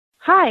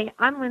Hi,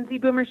 I'm Lindsay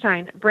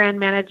Boomershine, brand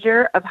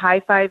manager of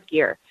High Five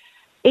Gear.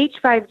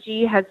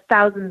 H5G has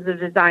thousands of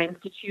designs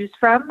to choose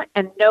from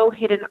and no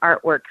hidden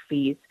artwork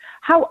fees.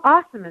 How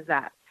awesome is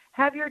that?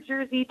 Have your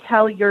jersey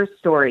tell your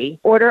story.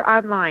 Order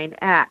online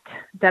at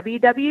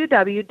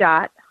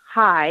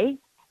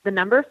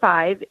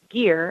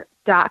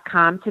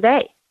www.high5gear.com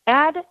today.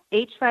 Add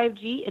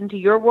H5G into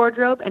your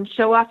wardrobe and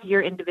show off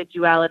your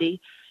individuality.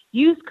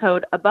 Use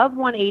code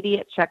ABOVE180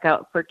 at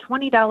checkout for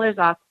 $20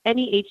 off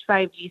any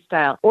H5G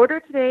style.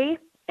 Order today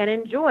and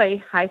enjoy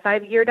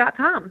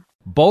highfivegear.com.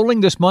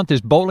 Bowling This Month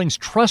is bowling's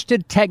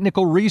trusted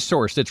technical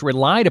resource that's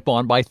relied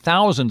upon by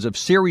thousands of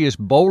serious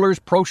bowlers,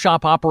 pro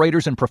shop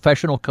operators, and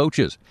professional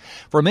coaches.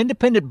 From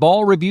independent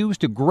ball reviews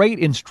to great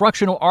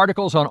instructional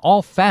articles on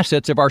all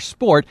facets of our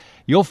sport,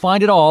 you'll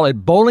find it all at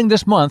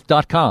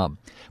bowlingthismonth.com.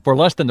 For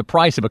less than the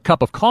price of a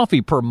cup of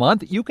coffee per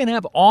month, you can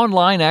have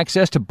online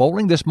access to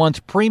Bowling This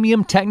Month's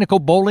premium technical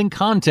bowling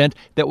content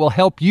that will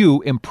help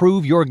you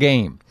improve your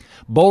game.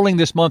 Bowling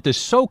This Month is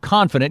so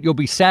confident you'll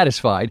be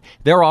satisfied,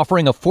 they're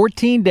offering a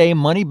 14-day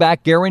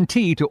money-back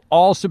guarantee to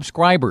all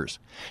subscribers.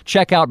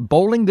 Check out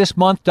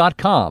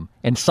bowlingthismonth.com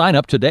and sign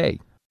up today.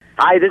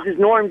 Hi, this is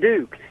Norm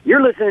Duke.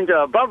 You're listening to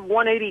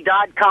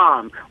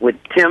Above180.com with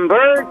Tim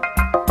Berg.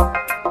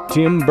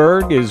 Tim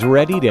Berg is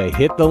ready to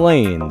hit the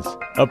lanes,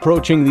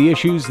 approaching the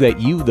issues that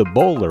you, the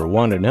bowler,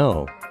 want to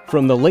know.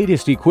 From the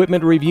latest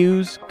equipment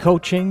reviews,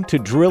 coaching, to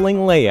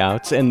drilling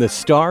layouts, and the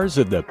stars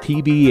of the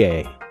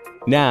PBA.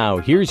 Now,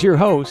 here's your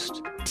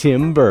host,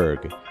 Tim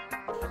Berg.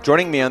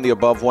 Joining me on the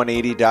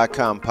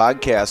Above180.com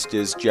podcast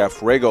is Jeff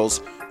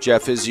Riggles.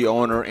 Jeff is the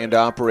owner and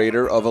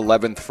operator of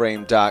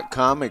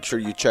 11thframe.com. Make sure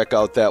you check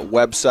out that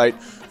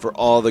website for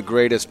all the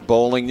greatest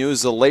bowling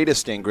news, the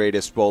latest and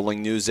greatest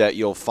bowling news that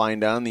you'll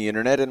find on the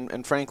internet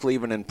and frankly,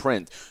 even in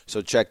print.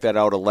 So check that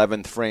out,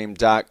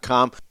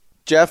 11thframe.com.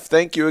 Jeff,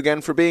 thank you again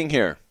for being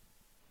here.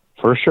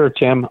 For sure,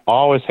 Tim.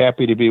 Always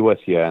happy to be with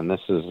you. And this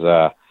is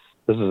a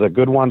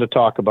good one to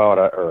talk about,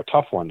 or a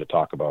tough one to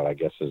talk about, I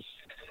guess, is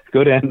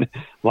good and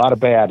a lot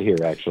of bad here,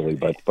 actually,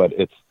 but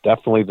it's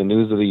definitely the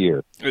news of the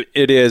year.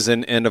 It is,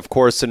 and of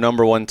course, the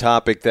number one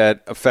topic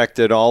that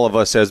affected all of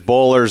us as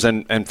bowlers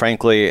and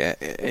frankly,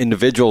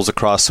 individuals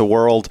across the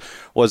world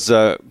was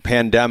a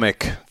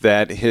pandemic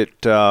that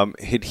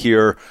hit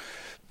here.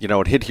 You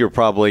know, it hit here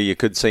probably, you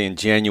could say, in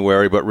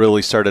January, but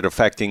really started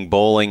affecting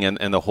bowling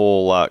and the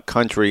whole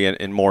country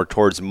and more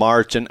towards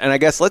March. And I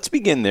guess let's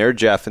begin there,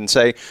 Jeff, and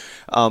say,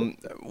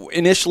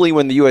 initially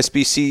when the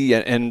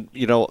USBC and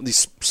you know,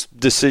 these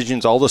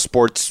decisions, all the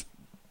sports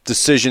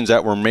decisions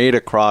that were made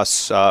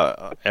across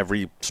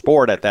every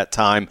sport at that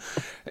time,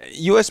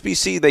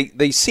 USBC,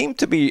 they seemed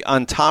to be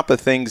on top of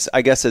things,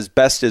 I guess, as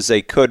best as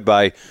they could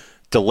by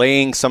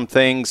delaying some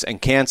things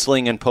and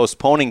canceling and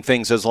postponing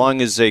things as long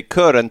as they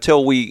could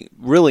until we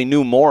really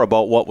knew more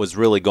about what was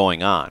really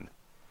going on.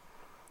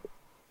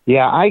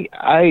 Yeah,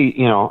 I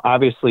you know,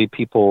 obviously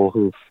people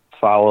who've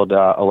followed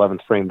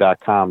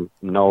 11thframe.com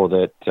know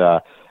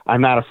that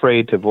I'm not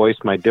afraid to voice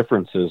my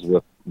differences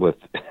with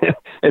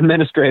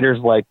administrators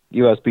like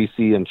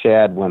USBC and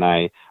Chad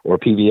or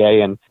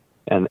PBA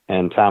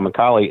and Tom and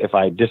Collie if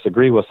I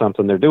disagree with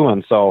something they're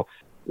doing. So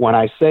when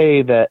I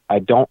say that I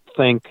don't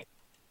think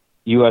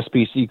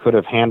USBC could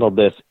have handled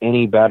this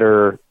any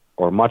better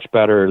or much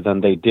better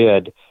than they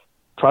did,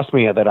 trust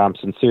me that I'm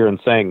sincere in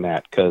saying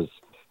that, because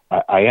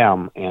I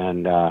am.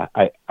 And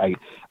I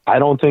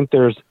don't think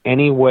there's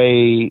any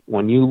way,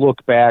 when you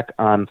look back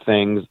on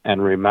things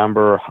and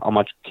remember how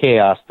much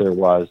chaos there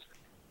was,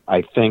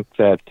 I think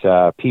that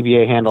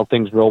PBA handled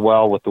things real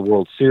well with the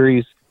World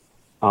Series.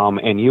 And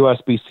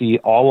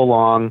USBC all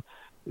along,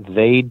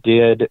 they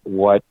did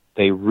what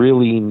they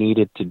really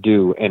needed to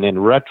do. And in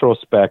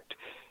retrospect,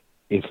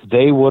 if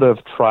they would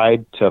have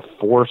tried to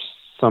force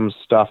some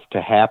stuff to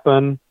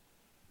happen,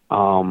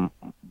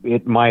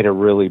 it might have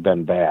really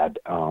been bad.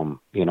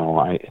 You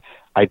know,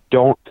 I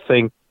don't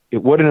think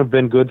it wouldn't have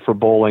been good for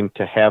bowling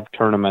to have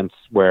tournaments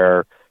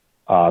where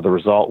the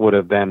result would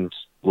have been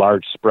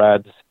large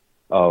spreads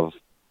of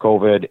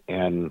COVID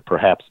and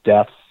perhaps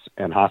deaths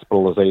and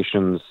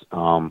hospitalizations.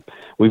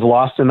 We've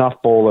lost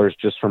enough bowlers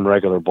just from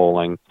regular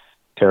bowling.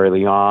 Terry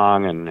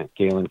Leong and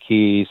Galen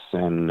Keese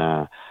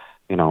and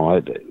you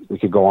know, we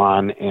could go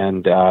on,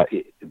 and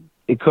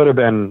it could have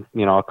been,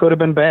 you know, it could have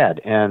been bad.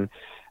 And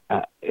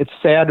it's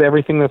sad,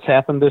 everything that's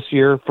happened this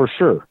year, for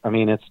sure. I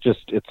mean, it's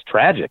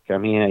tragic. I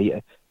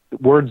mean,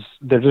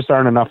 there just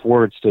aren't enough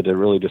words to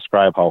really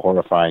describe how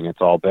horrifying it's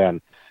all been,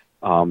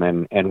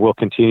 and will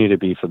continue to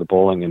be for the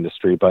bowling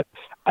industry. But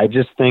I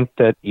just think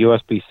that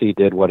USBC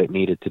did what it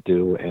needed to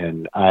do,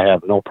 and I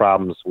have no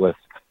problems with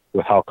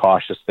how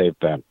cautious they've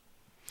been.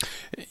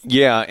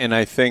 Yeah, and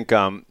I think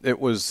it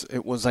was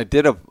I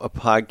did a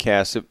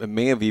podcast. It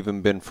may have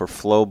even been for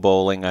Flow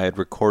Bowling. I had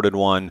recorded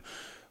one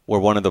where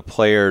one of the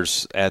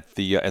players at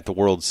the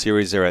World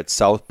Series there at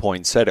South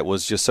Point said it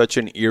was just such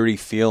an eerie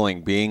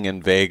feeling being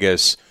in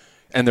Vegas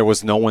and there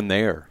was no one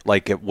there.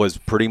 Like, it was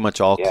pretty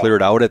much all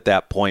cleared out at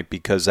that point,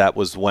 because that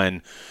was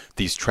when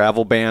these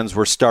travel bans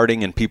were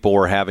starting and people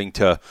were having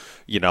to,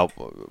 you know,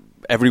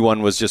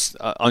 everyone was just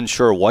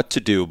unsure what to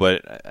do.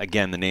 But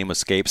again, the name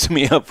escapes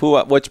me of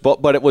which,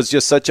 but it was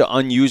just such an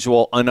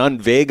unusual, an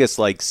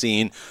un-Vegas-like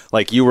scene.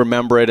 Like you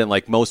remember it, and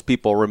like most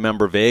people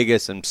remember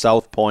Vegas and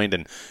South Point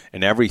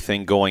and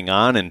everything going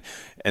on,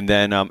 and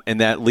then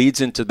and that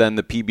leads into then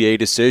the PBA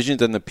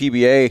decisions, and the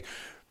PBA,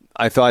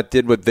 I thought,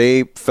 did what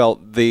they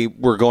felt they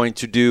were going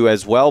to do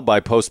as well by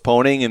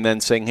postponing and then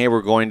saying, hey,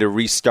 we're going to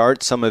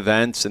restart some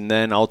events, and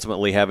then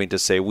ultimately having to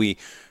say we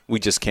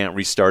just can't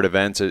restart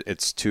events.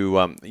 It's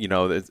too,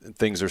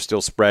 things are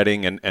still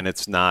spreading, and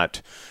it's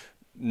not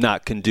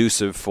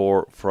conducive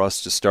for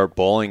us to start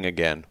bowling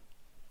again.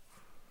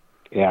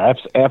 Yeah,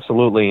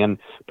 absolutely. And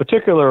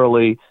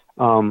particularly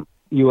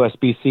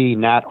USBC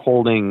not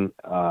holding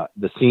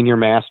the Senior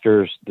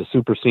Masters, the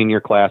Super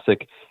Senior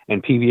Classic,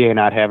 and PBA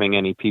not having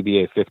any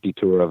PBA 50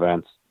 Tour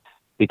events,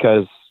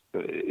 because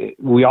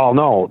we all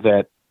know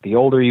that the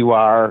older you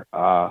are,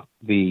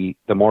 the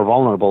more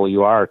vulnerable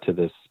you are to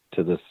this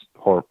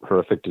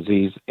horrific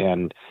disease.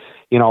 And,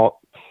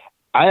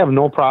 I have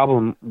no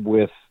problem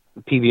with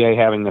PBA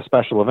having the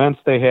special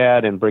events they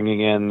had and bringing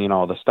in,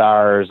 the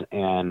stars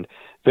and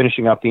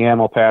finishing up the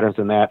animal patterns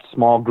and that,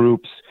 small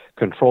groups,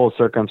 controlled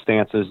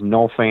circumstances,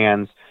 no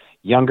fans,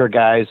 younger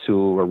guys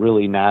who are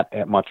really not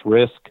at much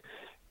risk.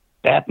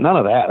 None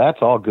of that, that's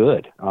all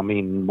good. I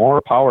mean,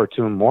 more power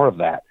to them, more of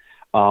that.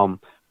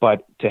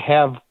 But to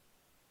have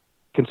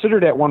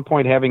considered at one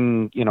point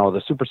having,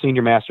 the Super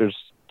Senior Masters,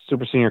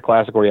 Super Senior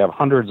Classic, where you have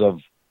hundreds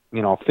of,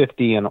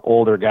 50 and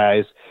older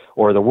guys,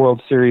 or the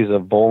World Series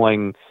of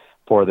Bowling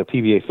for the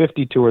PBA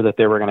 50 Tour that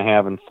they were going to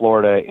have in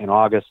Florida in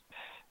August.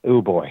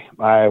 Oh boy,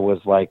 I was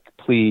like,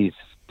 please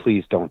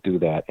don't do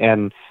that.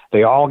 And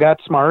they all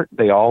got smart.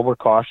 They all were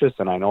cautious.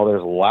 And I know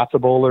there's lots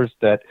of bowlers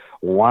that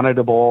wanted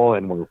to bowl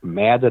and were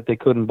mad that they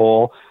couldn't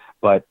bowl,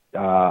 but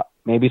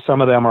maybe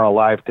some of them are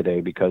alive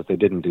today because they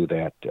didn't do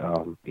that.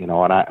 And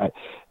I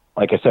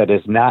like I said,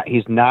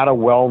 he's not a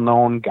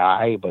well-known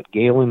guy, but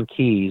Galen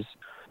Keys,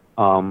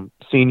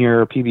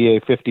 senior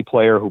PBA 50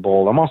 player who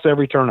bowled almost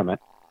every tournament,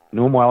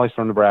 knew him well. He's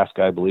from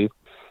Nebraska, I believe.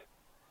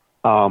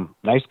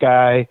 Nice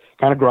guy,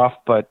 kind of gruff,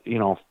 but,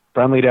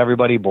 friendly to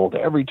everybody, bowled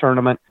every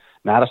tournament,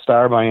 not a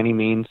star by any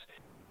means.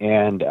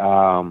 And,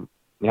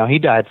 he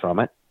died from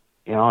it.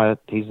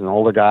 He's an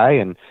older guy,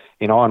 and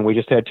we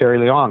just had Terry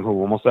Leong, who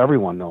almost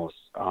everyone knows.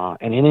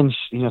 And in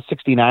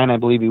 69, I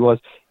believe he was,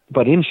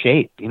 but in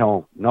shape,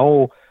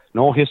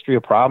 no history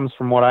of problems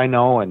from what I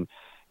know.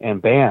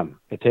 And bam,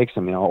 it takes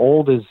him,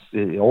 old is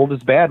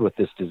bad with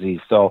this disease.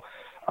 So,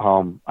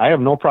 I have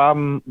no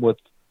problem with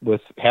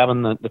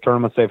having the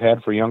tournaments they've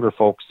had for younger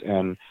folks,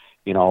 and,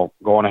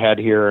 going ahead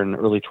here in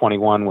early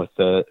 21 with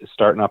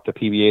starting up the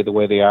PBA the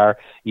way they are.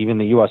 Even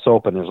the U.S.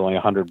 Open, there's only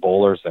 100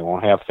 bowlers. They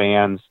won't have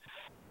fans.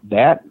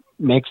 That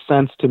makes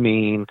sense to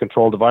me in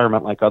controlled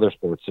environment like other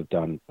sports have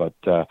done. But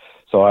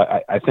so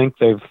I think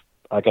they've,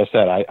 like I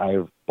said,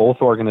 both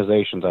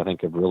organizations I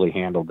think have really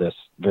handled this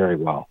very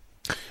well.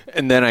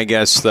 And then I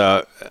guess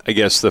the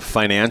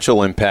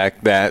financial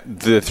impact that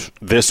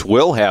this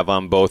will have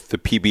on both the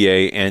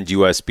PBA and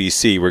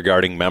USBC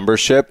regarding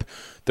membership.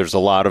 There's a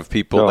lot of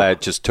people that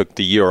just took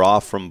the year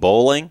off from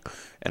bowling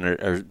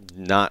and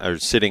are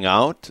sitting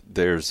out.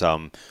 There's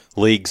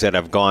leagues that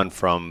have gone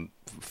from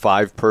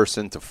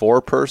 5-person to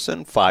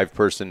 4-person,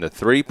 5-person to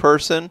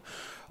 3-person.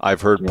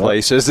 I've heard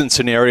places and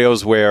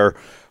scenarios where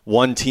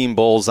one team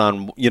bowls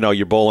on,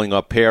 you're bowling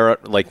a pair,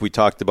 like we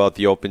talked about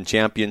the Open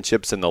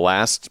Championships in the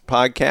last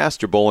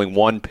podcast. You're bowling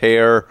one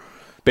pair.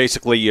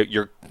 Basically,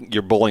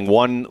 you're bowling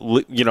one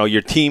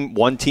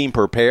team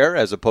per pair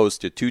as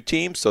opposed to 2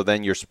 teams. So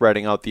then you're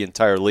spreading out the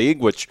entire league,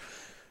 which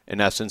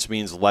in essence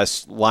means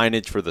less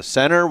lineage for the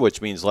center,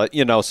 which means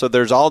so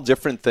there's all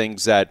different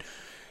things that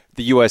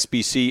the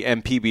USBC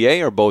and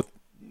PBA are both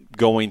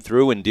going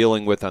through and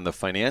dealing with on the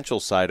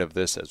financial side of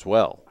this as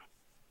well.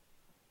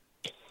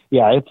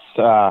 Yeah, it's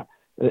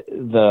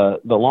the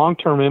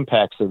long-term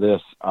impacts of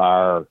this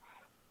are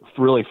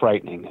really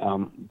frightening.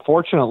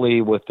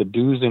 Fortunately, with the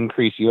dues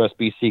increase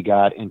USBC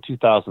got in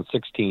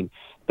 2016,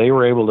 they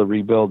were able to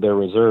rebuild their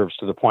reserves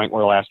to the point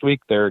where last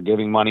week they're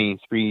giving money,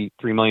 $3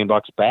 million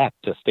back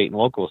to state and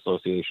local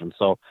associations.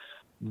 So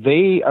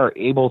they are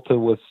able to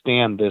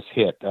withstand this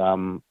hit.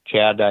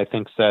 Chad, I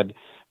think, said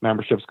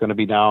membership's going to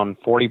be down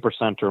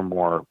 40% or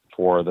more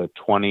for the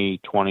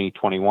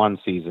 2020-21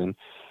 season.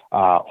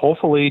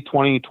 Hopefully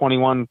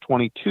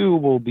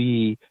 2021-22 will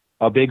be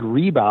a big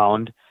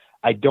rebound.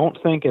 I don't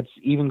think it's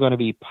even going to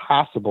be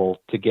possible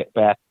to get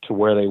back to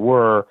where they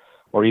were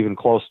or even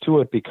close to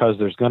it, because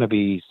there's going to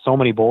be so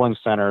many bowling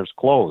centers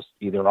closed,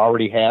 either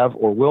already have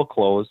or will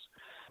close,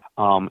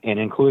 and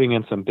including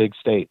in some big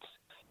states.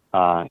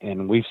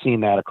 And we've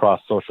seen that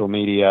across social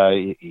media.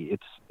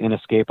 It's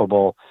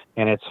inescapable,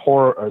 and it's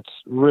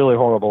really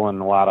horrible in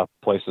a lot of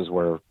places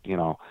where,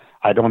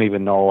 I don't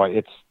even know.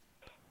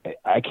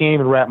 I can't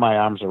even wrap my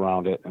arms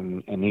around it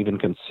and even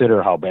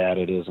consider how bad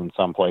it is in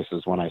some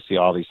places when I see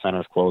all these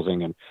centers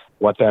closing, and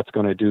what that's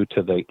going to do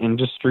to the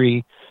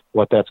industry,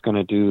 what that's going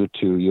to do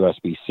to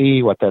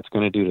USBC, what that's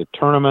going to do to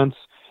tournaments.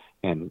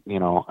 And,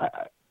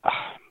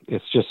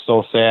 it's just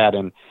so sad.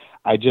 And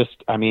I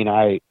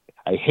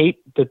hate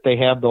that they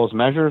have those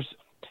measures.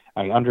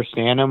 I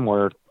understand them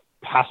where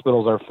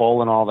hospitals are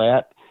full and all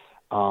that.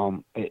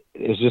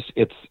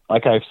 It's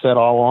like I've said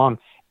all along,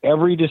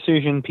 every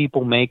decision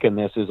people make in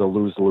this is a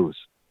lose-lose.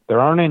 There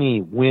aren't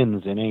any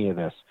wins in any of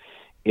this.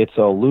 It's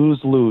a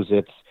lose-lose.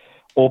 It's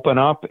open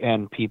up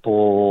and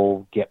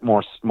people get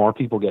more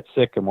people get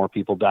sick and more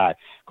people die.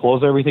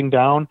 Close everything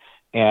down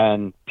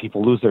and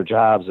people lose their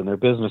jobs and their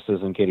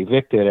businesses and get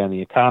evicted and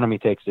the economy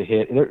takes a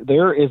hit.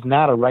 There is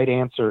not a right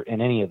answer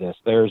in any of this.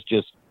 There's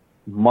just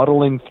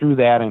muddling through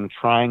that and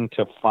trying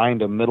to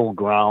find a middle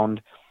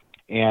ground.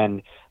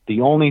 And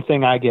the only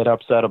thing I get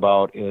upset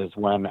about is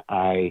when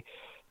the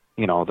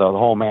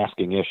whole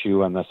masking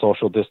issue and the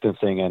social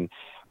distancing and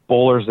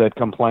bowlers that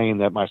complain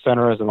that my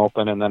center isn't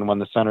open, and then when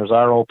the centers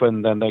are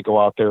open, then they go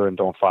out there and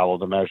don't follow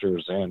the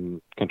measures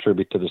and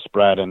contribute to the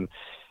spread. And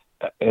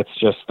it's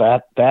just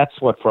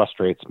that's what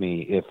frustrates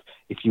me.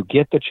 If you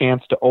get the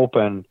chance to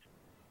open,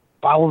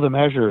 follow the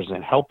measures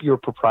and help your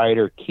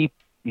proprietor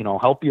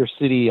help your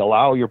city,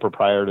 allow your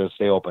proprietor to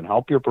stay open,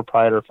 help your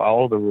proprietor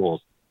follow the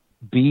rules,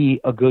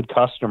 be a good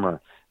customer,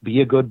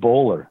 be a good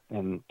bowler.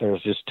 And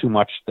there's just too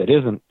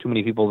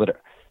many people that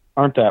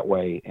aren't that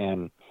way.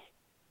 And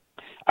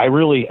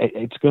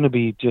it's going to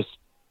be just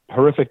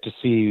horrific to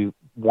see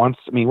we're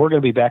going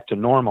to be back to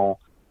normal,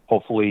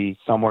 hopefully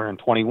somewhere in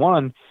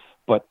 21,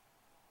 but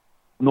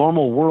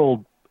normal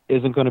world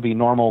isn't going to be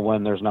normal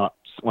when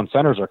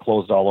centers are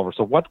closed all over.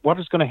 So what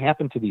is going to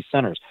happen to these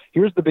centers?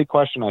 Here's the big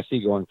question I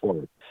see going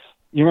forward.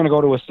 You're going to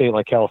go to a state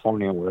like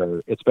California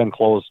where it's been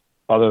closed,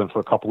 other than for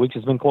a couple of weeks.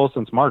 It's been closed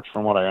since March,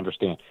 from what I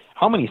understand.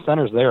 How many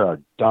centers there are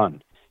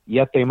done?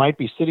 Yet they might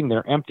be sitting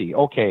there empty.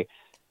 Okay,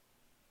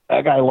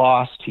 that guy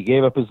lost. He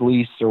gave up his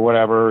lease or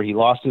whatever. He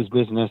lost his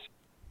business.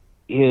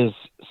 Is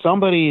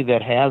somebody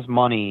that has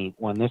money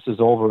when this is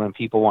over and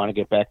people want to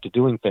get back to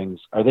doing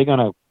things, are they going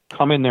to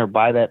come in there,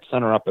 buy that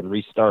center up and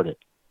restart it?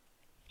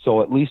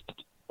 So at least,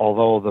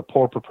 although the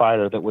poor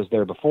proprietor that was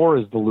there before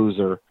is the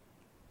loser,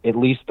 at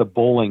least the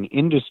bowling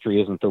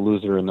industry isn't the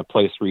loser and the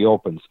place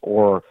reopens.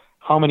 Or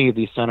how many of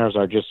these centers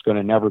are just going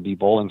to never be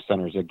bowling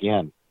centers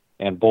again?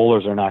 And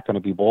bowlers are not going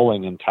to be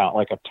bowling in town,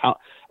 like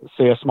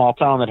say a small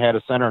town that had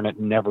a center and it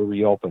never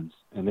reopens.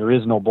 And there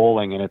is no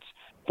bowling and it's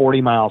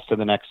 40 miles to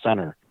the next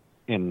center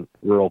in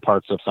rural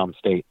parts of some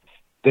state.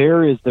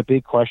 There is the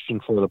big question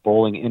for the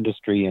bowling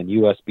industry and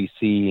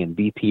USBC and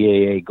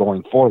BPAA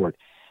going forward.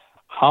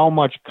 How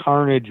much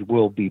carnage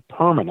will be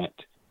permanent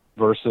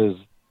versus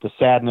the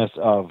sadness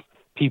of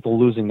people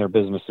losing their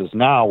businesses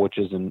now, which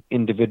is an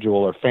individual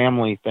or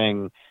family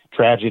thing,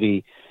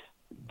 tragedy.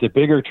 The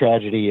bigger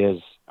tragedy is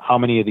how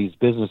many of these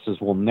businesses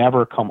will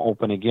never come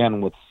open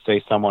again with,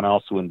 say, someone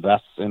else who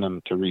invests in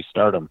them to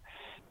restart them.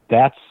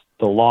 That's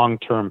the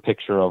long-term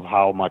picture of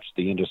how much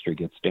the industry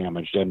gets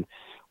damaged. And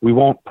we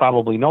won't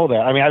probably know that.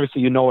 I mean,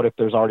 obviously, you know it if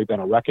there's already been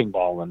a wrecking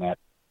ball in that.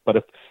 But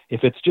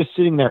if it's just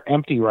sitting there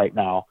empty right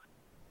now,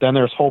 then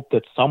there's hope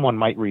that someone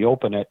might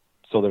reopen it.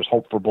 So there's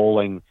hope for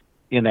bowling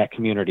in that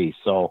community.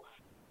 So,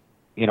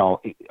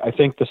 I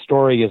think the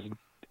story is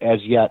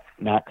as yet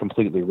not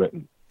completely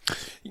written.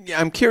 Yeah,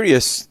 I'm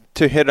curious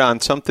to hit on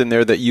something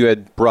there that you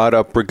had brought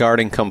up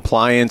regarding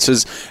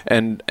compliances,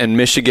 and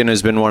Michigan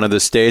has been one of the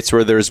states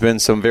where there's been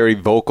some very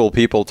vocal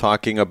people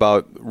talking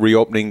about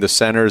reopening the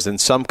centers in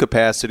some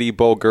capacity.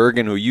 Bo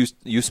Gergen, who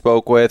you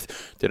spoke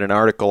with, did an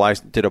article, I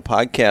did a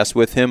podcast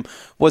with him.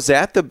 Was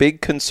that the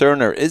big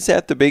concern, or is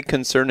that the big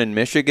concern in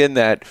Michigan,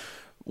 that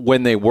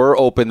when they were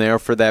open there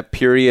for that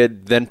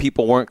period, then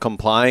people weren't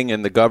complying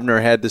and the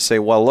governor had to say,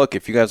 well, look,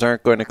 if you guys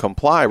aren't going to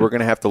comply, we're going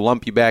to have to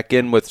lump you back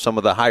in with some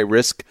of the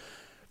high-risk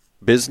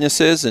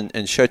businesses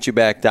and shut you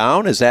back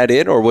down? Is that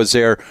it? Or was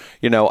there,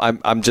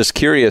 I'm just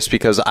curious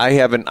because I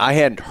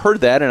hadn't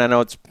heard that, and I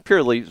know it's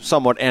purely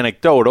somewhat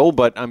anecdotal,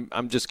 but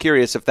I'm just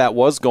curious if that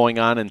was going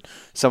on in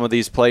some of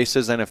these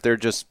places and if they're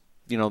just,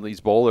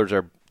 these bowlers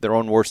are their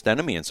own worst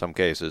enemy in some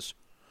cases.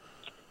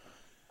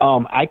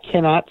 I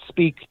cannot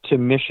speak to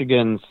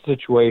Michigan's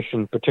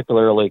situation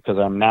particularly because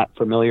I'm not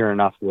familiar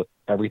enough with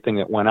everything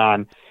that went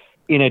on.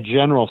 In a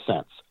general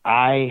sense,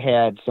 I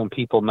had some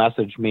people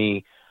message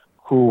me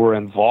who were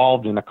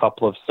involved in a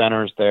couple of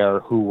centers there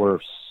who were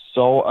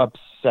so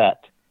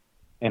upset,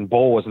 and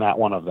Bo was not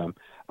one of them,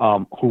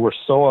 who were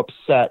so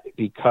upset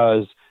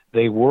because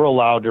they were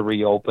allowed to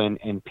reopen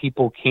and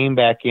people came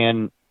back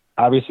in.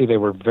 Obviously, they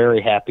were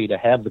very happy to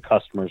have the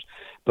customers,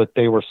 but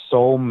they were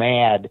so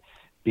mad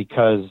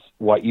because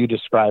what you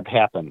described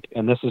happened.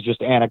 And this is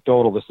just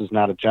anecdotal. This is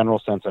not a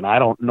general sense. And I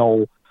don't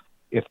know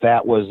if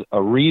that was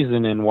a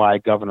reason in why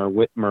Governor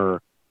Whitmer,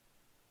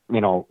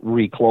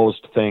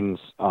 reclosed things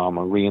or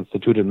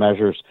reinstituted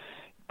measures.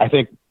 I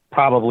think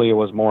probably it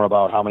was more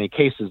about how many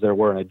cases there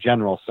were in a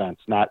general sense,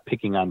 not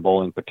picking on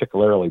bowling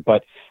particularly.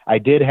 But I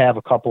did have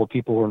a couple of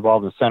people who were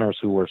involved in centers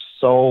who were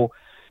so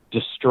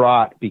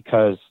distraught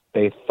because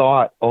they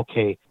thought,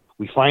 okay,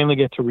 we finally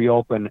get to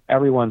reopen.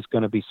 Everyone's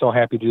going to be so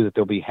happy to do that.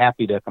 They'll be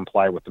happy to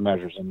comply with the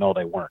measures, and no,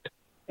 they weren't.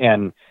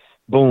 And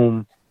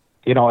boom,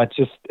 it's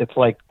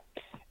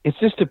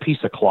just a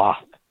piece of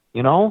cloth.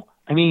 You know,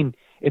 I mean,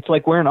 it's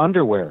like wearing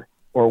underwear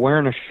or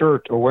wearing a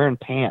shirt or wearing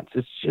pants.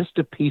 It's just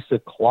a piece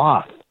of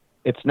cloth.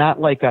 It's not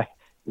like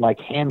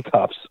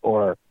handcuffs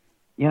or,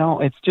 you know,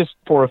 it's just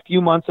for a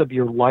few months of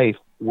your life,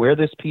 wear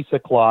this piece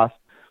of cloth.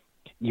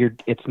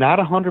 It's not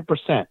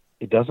 100%.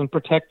 It doesn't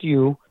protect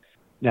you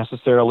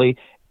necessarily.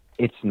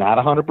 It's not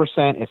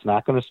 100%. It's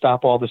not going to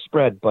stop all the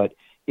spread. But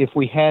if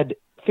we had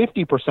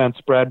 50%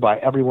 spread by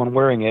everyone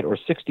wearing it, or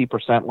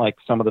 60% like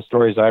some of the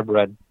stories I've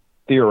read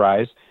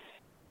theorize,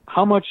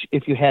 how much,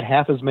 if you had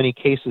half as many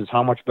cases,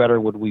 how much better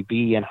would we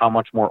be, and how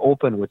much more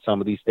open would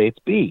some of these states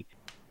be?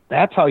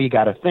 That's how you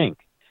got to think.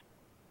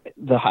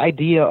 The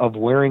idea of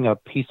wearing a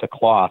piece of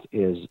cloth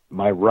is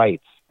my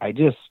rights.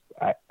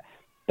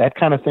 That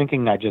kind of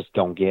thinking, I just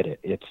don't get it.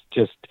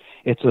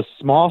 It's a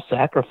small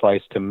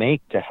sacrifice to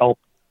make to help.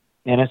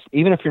 And it's,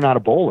 even if you're not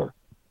a bowler,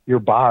 your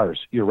bars,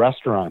 your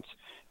restaurants,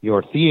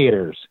 your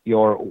theaters,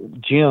 your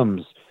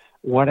gyms,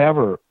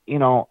 whatever, you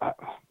know,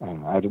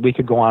 we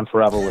could go on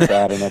forever with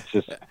that. And it's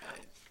just,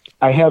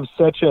 I have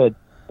such a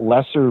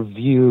lesser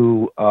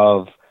view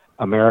of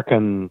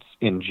Americans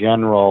in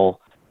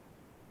general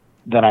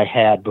than I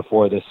had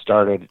before this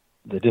started.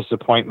 The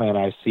disappointment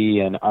I see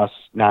in us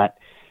not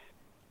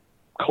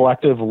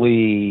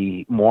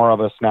collectively, more of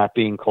us not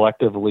being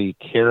collectively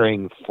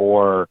caring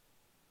for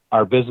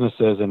our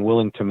businesses and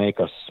willing to make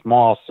a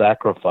small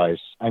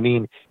sacrifice. I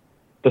mean,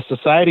 the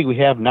society we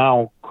have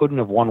now couldn't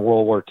have won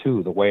World War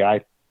II the way I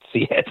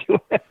see it.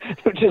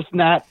 They're just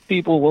not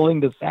people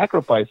willing to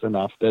sacrifice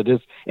enough. And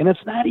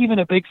it's not even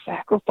a big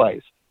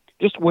sacrifice.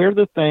 Just wear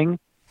the thing.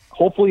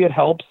 Hopefully it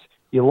helps.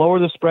 You lower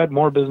the spread,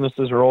 more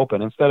businesses are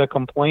open. Instead of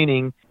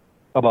complaining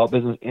about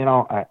business, you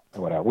know,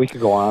 whatever. We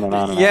could go on and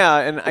on and on. Yeah,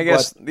 and I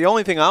guess the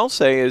only thing I'll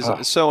say is,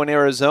 so in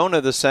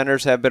Arizona, the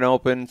centers have been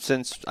open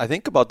since, I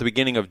think, about the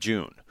beginning of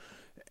June.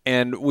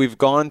 And we've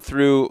gone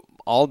through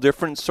all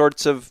different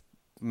sorts of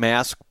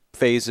mask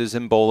phases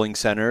in bowling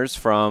centers,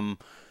 from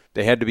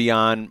they had to be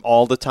on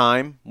all the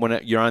time when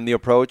you're on the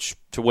approach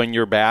to when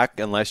you're back,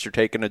 unless you're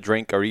taking a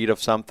drink or eat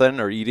of something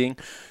or eating,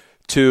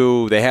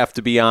 to they have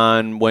to be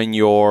on when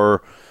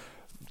you're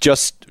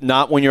just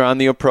not when you're on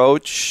the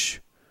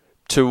approach,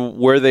 to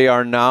where they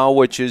are now,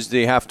 which is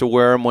they have to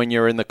wear them when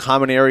you're in the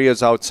common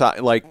areas outside,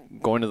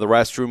 like going to the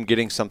restroom,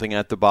 getting something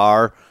at the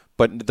bar,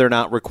 but they're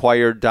not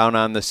required down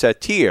on the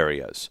settee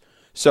areas.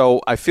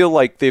 So I feel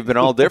like they've been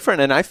all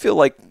different, and I feel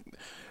like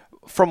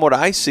from what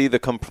I see, the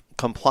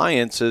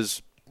compliance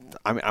is,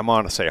 I'm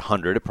going to say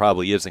 100. It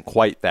probably isn't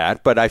quite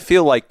that, but I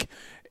feel like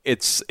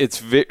it's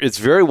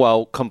very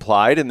well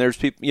complied, and there's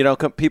people, you know,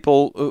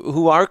 people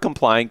who are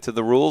complying to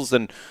the rules,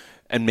 and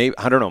maybe,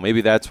 I don't know,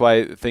 maybe that's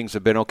why things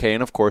have been okay.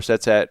 And of course,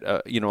 that's at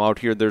out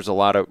here. There's a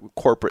lot of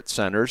corporate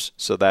centers,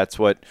 so that's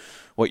what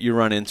you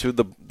run into.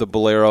 The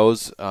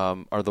Boleros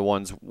are the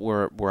ones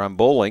where I'm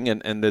bowling,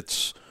 and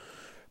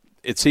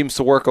it seems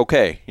to work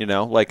okay. You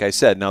know, like I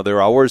said, now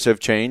their hours have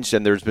changed,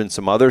 and there's been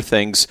some other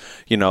things.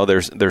 You know,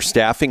 their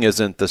staffing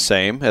isn't the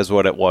same as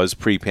what it was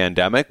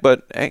pre-pandemic,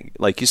 but hey,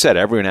 like you said,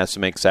 everyone has to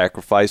make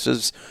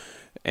sacrifices,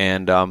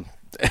 and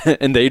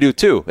and they do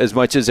too, as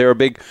much as they're a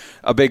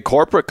big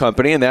corporate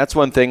company. And that's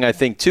one thing I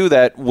think too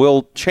that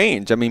will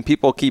change. I mean,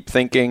 people keep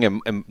thinking,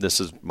 and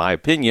this is my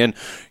opinion,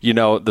 you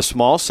know, the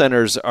small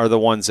centers are the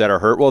ones that are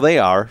hurt. Well, they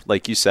are,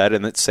 like you said,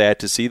 and it's sad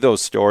to see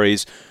those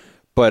stories.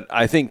 But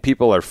I think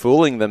people are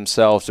fooling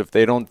themselves if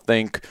they don't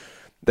think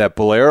that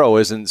Bolero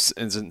isn't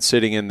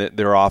sitting in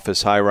their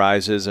office high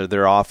rises or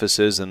their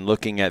offices and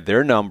looking at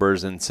their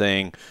numbers and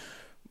saying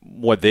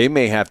what they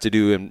may have to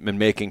do in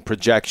making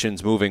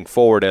projections moving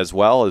forward, as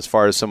well as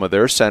far as some of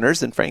their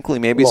centers, and frankly,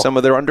 maybe some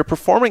of their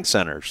underperforming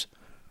centers.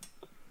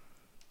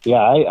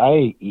 Yeah,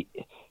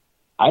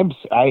 I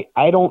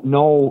don't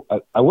know.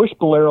 I wish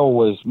Bolero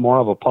was more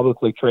of a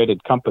publicly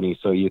traded company,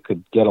 so you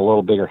could get a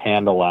little bigger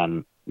handle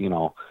on, you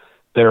know,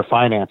 their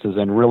finances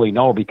and really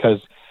know,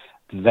 because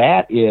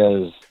that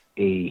is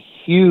a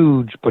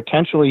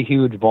potentially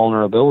huge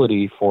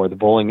vulnerability for the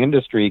bowling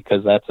industry,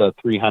 because that's a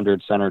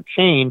 300 center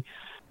chain.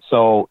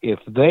 So if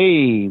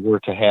they were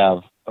to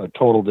have a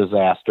total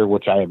disaster,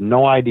 which I have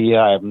no idea,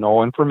 I have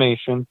no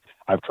information,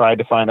 I've tried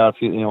to find out,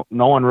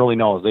 no one really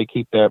knows. They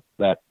keep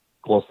that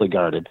closely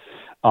guarded.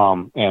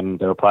 And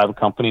they're a private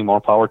company, more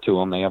power to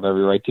them. They have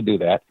every right to do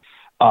that.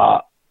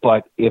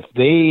 But if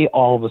they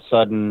all of a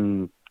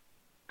sudden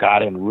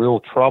got in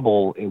real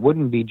trouble, it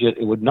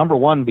would number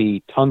one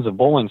be tons of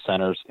bowling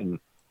centers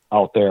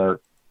out there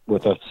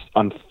with a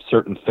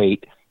uncertain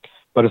fate,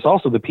 but it's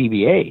also the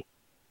PBA.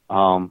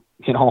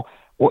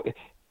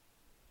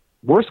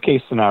 Worst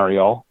case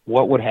scenario,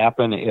 what would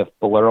happen if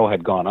Bolero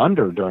had gone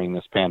under during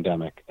this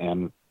pandemic?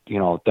 And,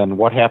 then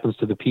what happens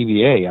to the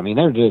PBA? I mean,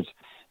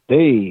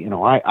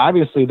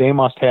 obviously they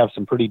must have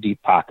some pretty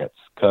deep pockets,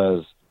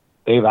 because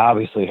they've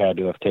obviously had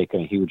to have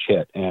taken a huge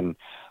hit. And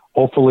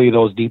hopefully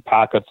those deep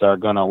pockets are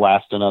going to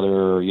last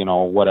another,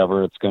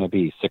 whatever it's going to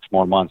be, 6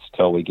 more months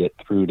till we get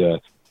through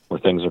to where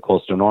things are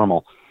close to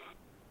normal,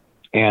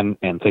 and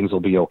things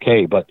will be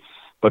okay. But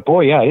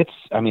boy, yeah,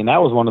 that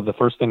was one of the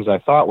first things I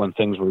thought when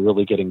things were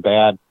really getting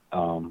bad,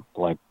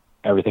 like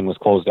everything was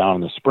closed down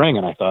in the spring,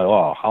 and I thought,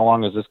 oh, how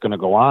long is this going to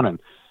go on? And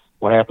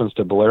what happens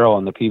to Bolero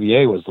and the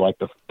PBA was like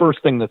the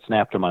first thing that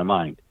snapped to my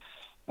mind.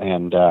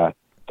 And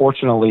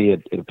fortunately,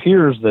 it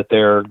appears that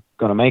they're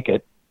going to make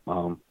it.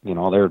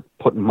 They're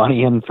putting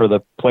money in for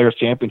the Players'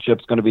 Championship.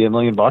 It's going to be $1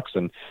 million,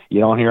 and you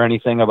don't hear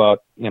anything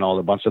about,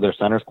 a bunch of their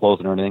centers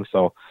closing or anything.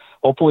 So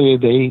hopefully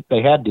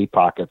they had deep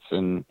pockets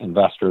and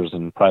investors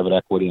and private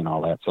equity and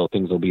all that, so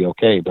things will be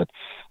okay. But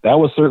that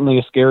was certainly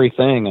a scary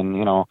thing.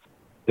 And,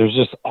 there's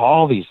just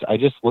I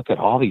just look at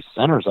all these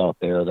centers out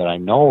there that I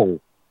know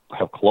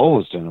have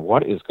closed, and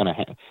what is going to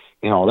happen?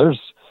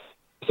 There's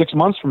 6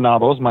 months from now,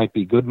 those might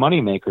be good money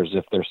makers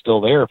if they're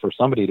still there for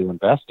somebody to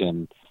invest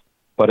in.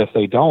 But if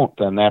they don't,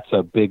 then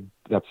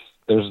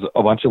there's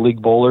a bunch of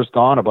league bowlers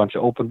gone, a bunch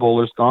of open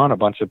bowlers gone, a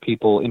bunch of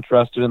people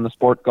interested in the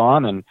sport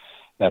gone, and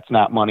that's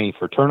not money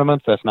for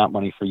tournaments. That's not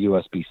money for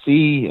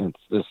USBC. And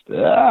it's just,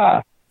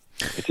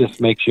 it just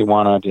makes you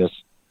want to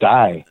just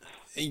die.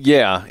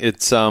 Yeah,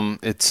 it's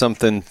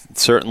something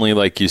certainly,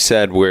 like you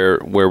said, where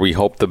we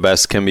hope the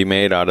best can be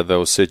made out of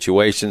those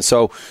situations.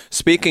 So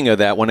speaking of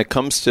that, when it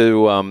comes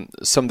to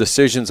some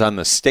decisions on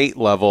the state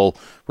level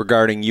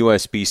regarding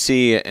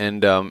USBC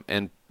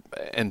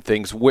and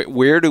things,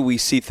 where do we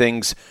see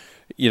things,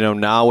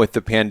 now with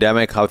the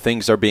pandemic, how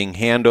things are being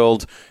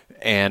handled,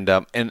 and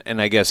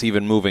I guess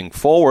even moving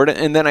forward?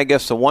 And then I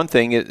guess the one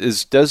thing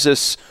is does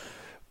this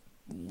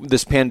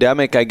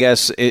pandemic, I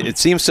guess, it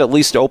seems to at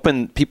least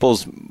open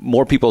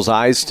more people's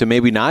eyes to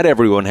maybe not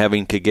everyone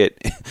having to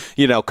get,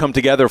 come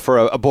together for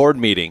a board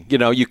meeting.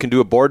 You can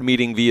do a board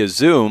meeting via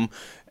Zoom,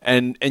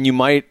 and you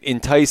might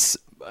entice,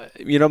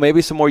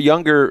 maybe some more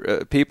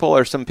younger people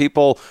or some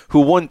people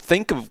who wouldn't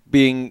think of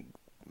being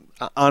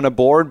on a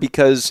board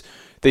because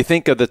they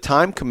think of the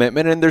time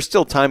commitment, and there's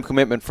still time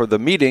commitment for the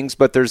meetings,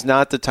 but there's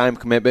not the time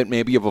commitment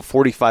maybe of a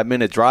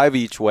 45-minute drive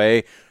each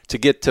way to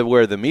get to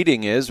where the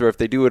meeting is, or if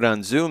they do it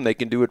on Zoom, they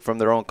can do it from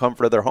their own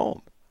comfort of their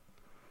home.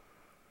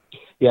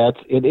 Yeah,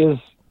 it is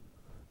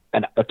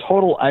a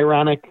total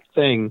ironic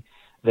thing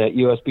that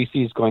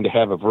USBC is going to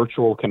have a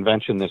virtual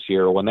convention this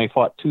year when they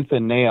fought tooth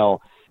and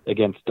nail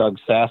against Doug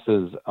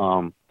Sass's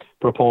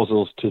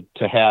proposals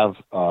to have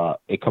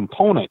a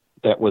component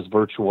that was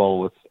virtual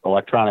with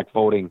electronic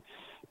voting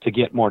to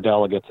get more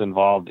delegates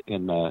involved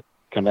in the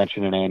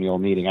convention and annual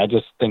meeting. I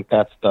just think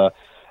that's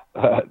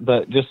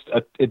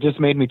it just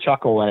made me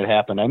chuckle when it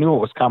happened. I knew it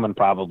was coming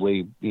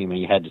probably.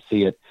 You had to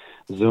see it.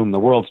 Zoom, the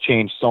world's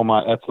changed so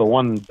much. That's the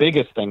one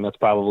biggest thing that's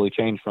probably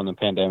changed from the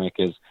pandemic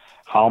is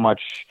how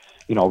much,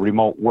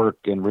 remote work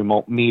and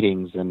remote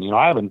meetings. And,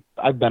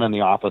 I've been in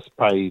the office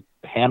probably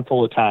a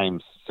handful of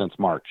times since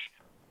March.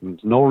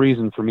 There's no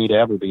reason for me to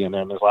ever be in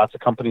there. And there's lots of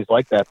companies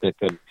like that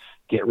could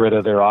get rid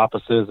of their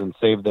offices and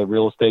save the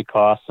real estate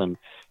costs, and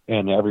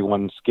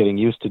everyone's getting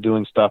used to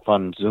doing stuff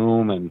on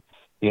Zoom, and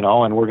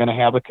we're going to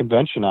have a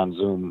convention on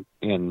Zoom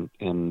in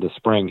the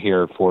spring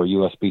here for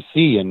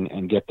USBC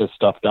and get this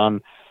stuff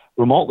done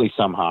remotely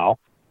somehow.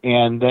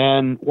 And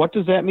then what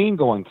does that mean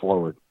going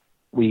forward?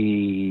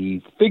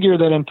 We figure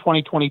that in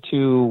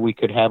 2022 we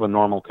could have a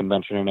normal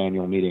convention and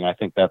annual meeting. I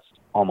think that's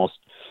almost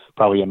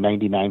probably a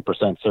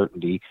 99%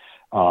 certainty.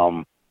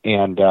 But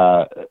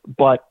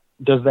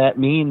does that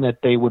mean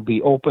that they would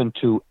be open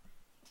to,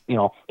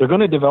 they're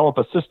going to develop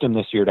a system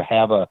this year to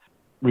have a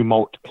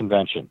remote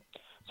convention.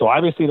 So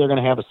obviously they're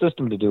going to have a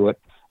system to do it.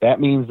 That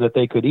means that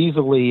they could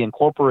easily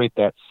incorporate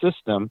that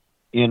system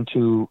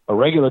into a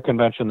regular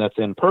convention that's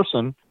in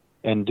person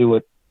and do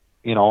it,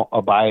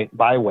 a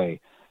by-way,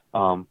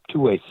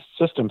 two-way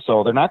system.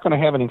 So they're not going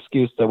to have an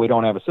excuse that we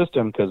don't have a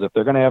system, because if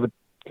they're going to have a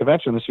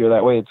convention this year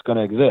that way, it's going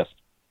to exist.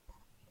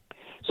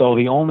 So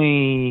the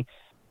only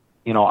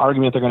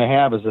argument they're going to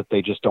have is that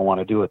they just don't want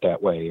to do it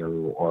that way,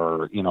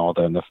 or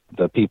then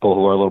the people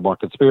who are a little more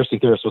conspiracy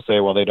theorists will say,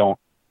 well,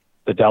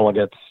 the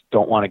delegates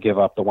don't want to give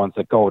up, the ones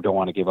that go don't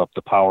want to give up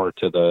the power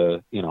to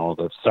the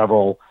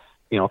several,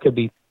 it could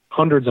be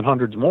hundreds and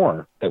hundreds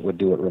more that would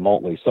do it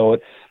remotely. So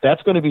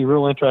that's going to be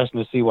real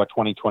interesting to see what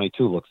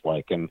 2022 looks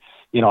like. And,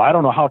 I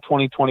don't know how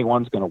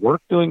 2021 is going to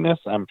work doing this.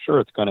 I'm sure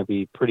it's going to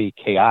be pretty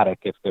chaotic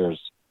if there's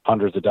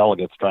hundreds of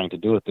delegates trying to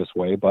do it this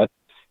way, but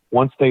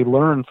once they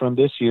learn from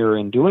this year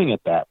in doing it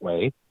that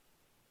way,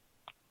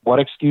 what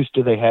excuse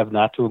do they have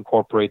not to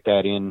incorporate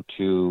that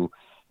into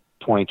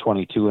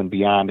 2022 and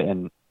beyond,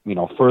 and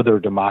further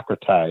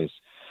democratize,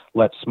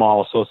 let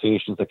small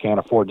associations that can't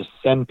afford to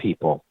send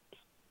people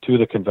to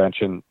the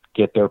convention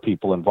get their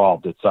people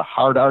involved? It's a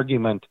hard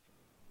argument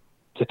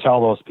to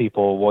tell those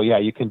people, well, yeah,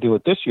 you can do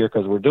it this year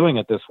because we're doing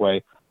it this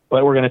way,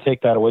 but we're going to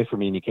take that away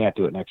from you and you can't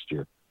do it next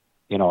year.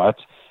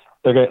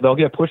 They'll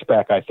get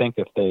pushback, I think,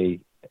 if they,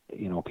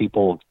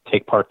 people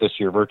take part this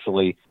year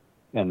virtually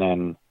and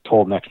then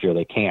told next year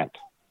they can't.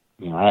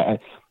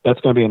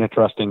 That's going to be an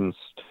interesting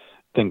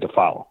thing to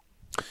follow.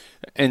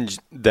 And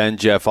then,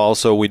 Jeff,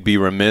 also we'd be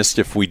remiss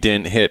if we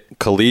didn't hit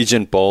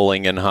collegiate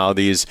bowling and how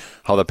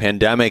the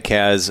pandemic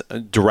has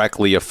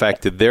directly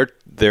affected their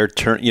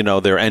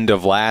end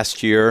of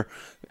last year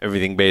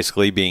everything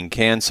basically being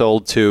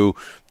canceled to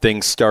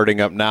things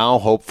starting up now.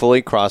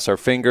 Hopefully, cross our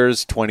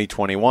fingers.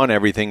 2021,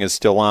 everything is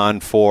still on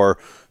for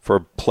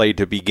play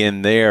to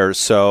begin there.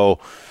 So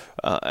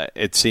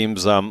it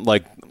seems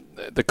like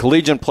the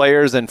collegiate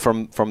players, and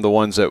from the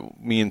ones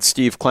that me and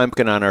Steve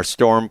Klemkin on our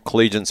Storm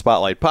Collegiate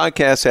Spotlight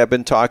podcast have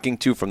been talking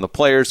to, from the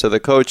players to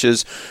the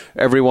coaches,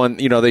 everyone,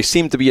 they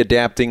seem to be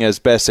adapting as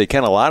best they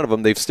can. A lot of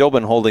them, they've still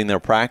been holding their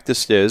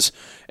practices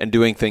and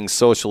doing things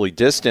socially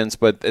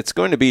distanced, but it's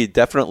going to be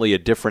definitely a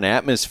different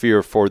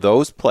atmosphere for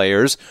those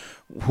players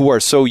who are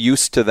so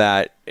used to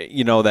that,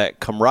 that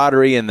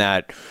camaraderie and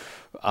that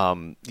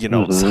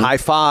high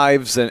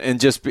fives and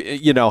just,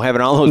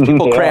 having all those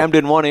people crammed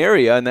in one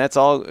area. And that's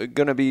all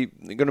going to be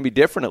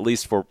different, at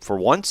least for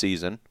one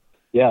season.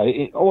 Yeah.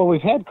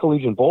 We've had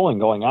collegiate bowling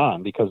going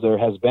on because there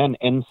has been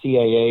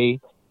NCAA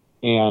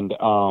and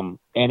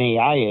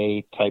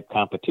NAIA type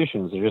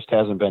competitions. There just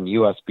hasn't been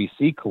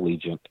USBC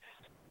collegiate.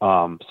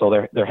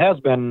 So there has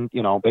been,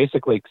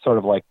 basically sort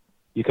of like,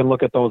 you can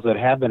look at those that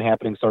have been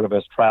happening sort of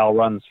as trial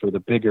runs for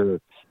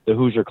the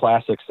Hoosier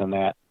Classics and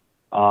that.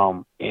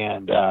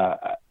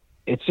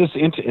 It's just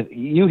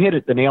you hit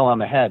it the nail on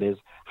the head. Is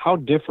how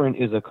different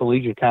is a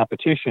collegiate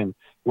competition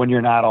when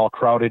you're not all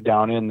crowded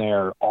down in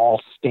there, all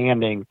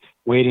standing,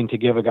 waiting to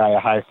give a guy a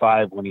high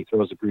five when he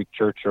throws a Greek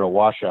church or a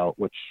washout,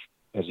 which,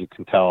 as you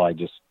can tell, it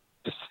just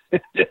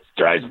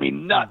drives me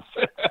nuts.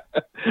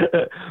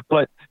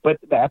 but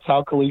that's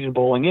how collegiate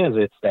bowling is.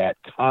 It's that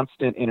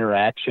constant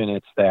interaction.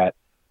 It's that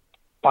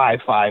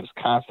fives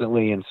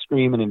constantly and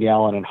screaming and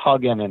yelling and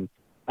hugging. And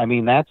I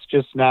mean, that's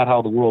just not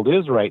how the world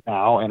is right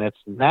now. And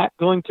it's not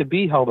going to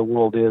be how the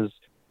world is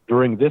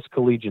during this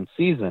collegiate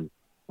season.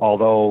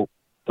 Although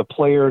the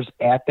players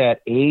at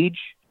that age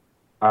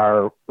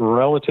are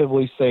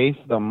relatively safe.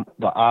 The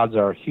odds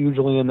are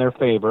hugely in their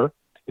favor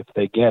if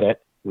they get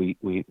it. We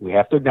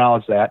have to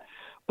acknowledge that.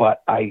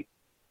 But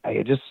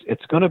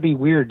it's going to be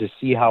weird to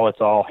see how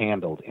it's all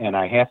handled. And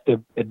I have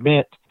to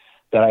admit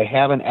that I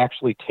haven't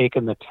actually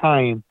taken the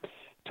time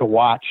to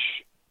watch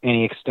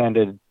any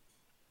extended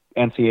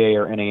NCAA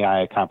or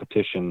NAIA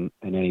competition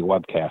in any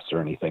webcasts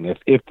or anything,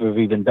 if there've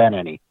even been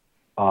any.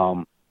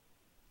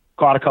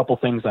 Caught a couple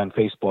things on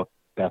Facebook.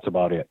 That's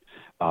about it.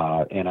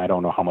 And I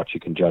don't know how much you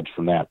can judge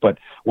from that. But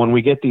when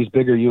we get these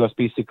bigger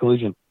USBC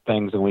collegiate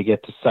things and we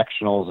get to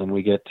sectionals and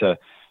we get to,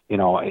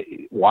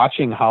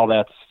 watching how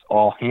that's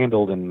all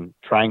handled and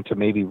trying to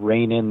maybe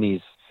rein in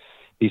these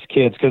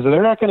kids, because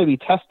they're not going to be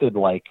tested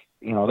like,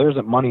 there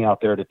isn't money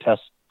out there to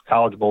test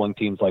college bowling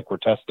teams like we're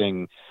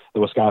testing the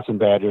Wisconsin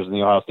Badgers and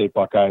the Ohio State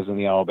Buckeyes and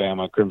the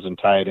Alabama Crimson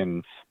Tide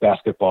in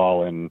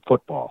basketball and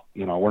football.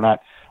 We're not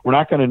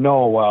going to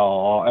know,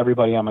 well,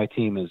 everybody on my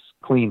team is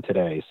clean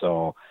today,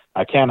 so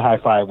I can high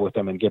five with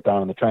them and get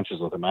down in the trenches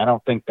with them. I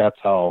don't think that's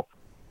how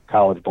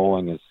college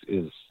bowling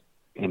is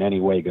in any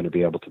way going to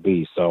be able to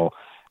be. So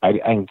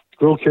I'm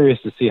real curious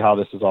to see how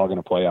this is all going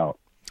to play out.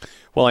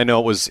 Well, I know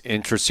it was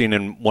interesting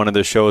in one of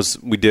the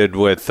shows we did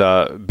with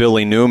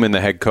Billy Newman,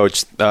 the head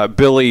coach,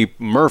 Billy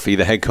Murphy,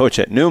 the head coach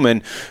at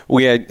Newman.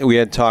 We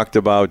had talked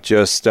about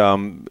just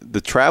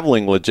the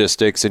traveling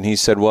logistics, and he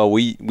said, "Well,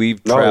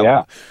 we've traveled."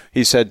 Yeah.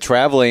 He said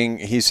traveling.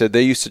 He said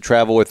they used to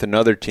travel with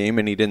another team,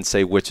 and he didn't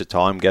say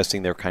Wichita. I'm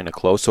guessing they're kind of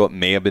close, so it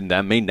may have been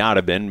them, may not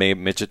have been.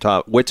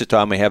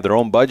 Wichita may have their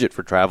own budget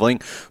for traveling,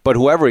 but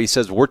whoever, he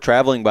says, we're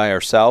traveling by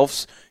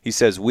ourselves. He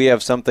says we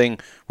have something.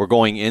 We're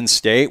going in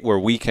state where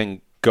we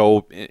can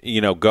come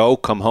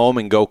home,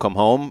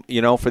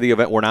 for the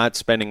event. We're not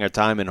spending our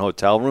time in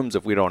hotel rooms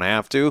if we don't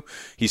have to.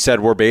 He said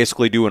we're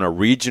basically doing a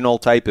regional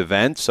type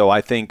event. So I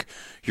think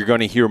you're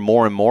going to hear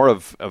more and more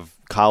of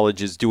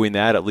colleges doing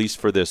that, at least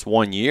for this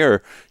 1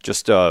 year,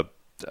 just a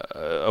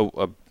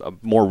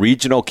more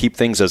regional, keep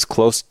things as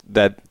close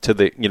to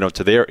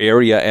their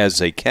area as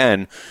they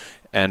can,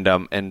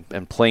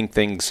 and playing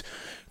things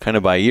kind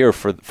of by ear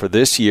for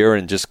this year,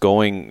 and just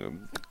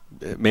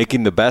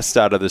making the best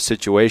out of the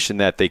situation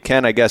that they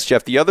can. I guess,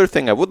 Jeff, the other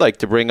thing I would like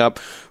to bring up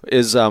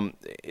is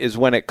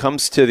when it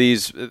comes to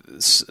these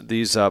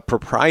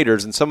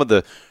proprietors and some of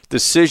the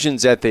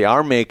decisions that they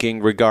are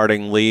making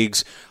regarding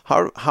leagues.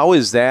 How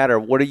is that, or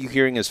what are you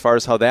hearing as far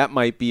as how that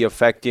might be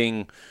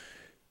affecting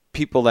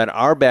people that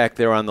are back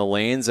there on the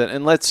lanes?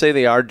 And let's say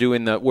they are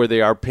doing where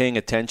they are paying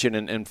attention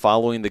and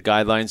following the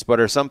guidelines,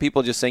 but are some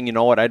people just saying, you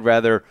know what, I'd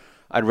rather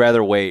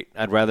wait.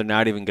 I'd rather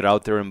not even get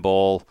out there and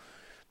bowl,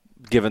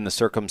 given the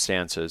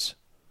circumstances?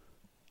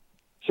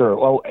 Sure.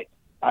 Well,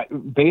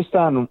 based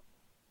on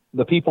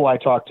the people I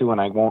talk to, and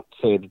I won't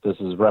say that this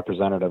is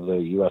representative of the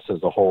U.S.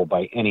 as a whole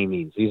by any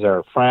means. These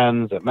are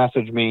friends that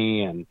message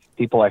me and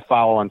people I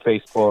follow on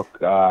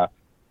Facebook,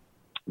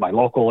 my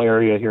local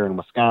area here in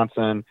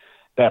Wisconsin,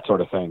 that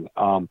sort of thing.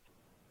 I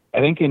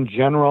think in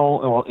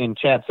general, and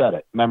Chad said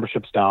it,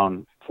 membership's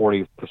down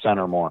 40%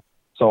 or more.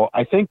 So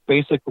I think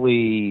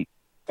basically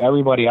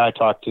everybody I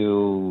talk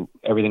to,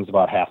 everything's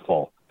about half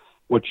full,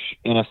 which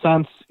in a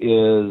sense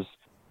is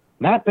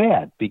not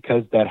bad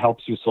because that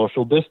helps you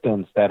social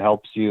distance. That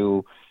helps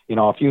you,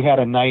 if you had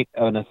a night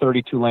in a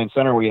 32-lane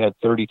center where you had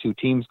 32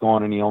 teams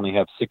going and you only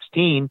have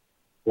 16,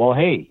 well,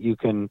 hey, you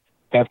can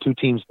have two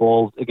teams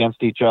bowl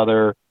against each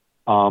other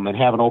and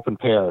have an open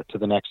pair to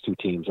the next two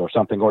teams or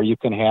something, or you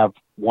can have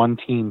one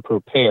team per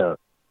pair.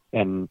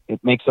 And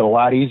it makes it a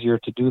lot easier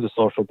to do the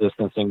social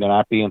distancing, to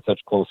not be in such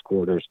close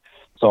quarters.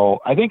 So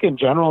I think in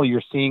general,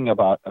 you're seeing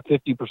about a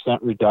 50%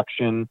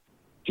 reduction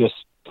just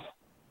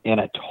in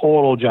a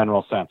total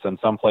general sense. And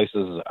some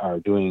places are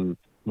doing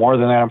more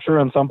than that, I'm sure,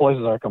 and some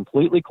places are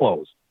completely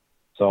closed.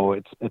 So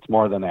it's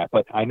more than that.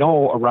 But I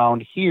know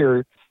around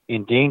here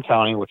in Dane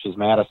County, which is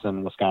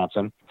Madison,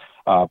 Wisconsin,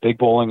 big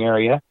bowling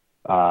area,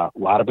 a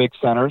lot of big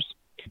centers.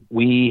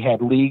 We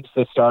had leagues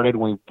that started.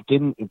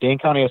 Dane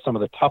County has some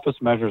of the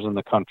toughest measures in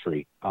the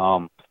country.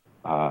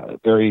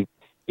 Very,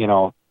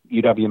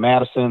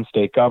 UW-Madison,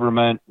 state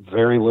government,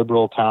 very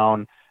liberal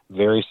town,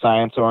 very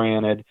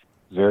science-oriented,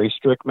 very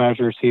strict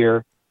measures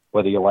here.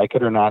 Whether you like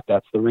it or not,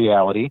 that's the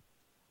reality.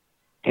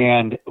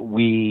 And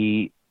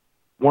we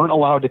weren't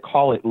allowed to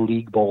call it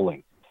league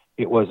bowling.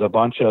 It was a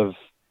bunch of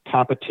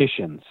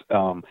competitions,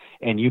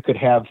 and you could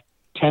have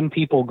 10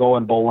 people go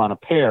and bowl on a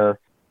pair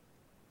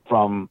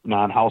from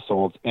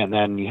non-households, and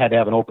then you had to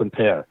have an open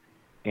pair,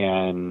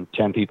 and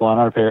 10 people on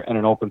our pair and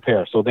an open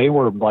pair. So they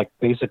were like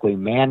basically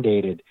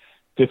mandated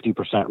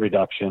 50%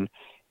 reduction,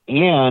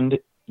 and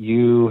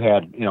you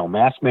had,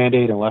 mask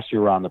mandate unless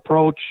you were on the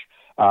approach.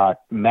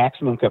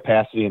 Maximum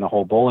capacity in a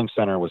whole bowling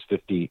center was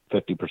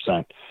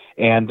 50%.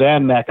 And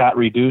then that got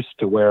reduced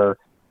to where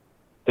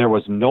there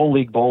was no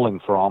league bowling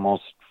for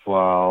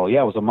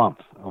it was a month,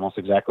 almost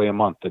exactly a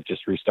month. That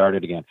just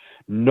restarted again.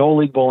 No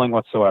league bowling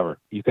whatsoever.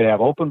 You could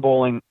have open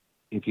bowling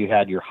if you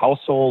had your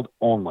household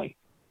only.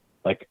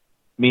 Like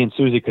me and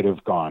Susie could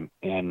have gone.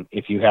 And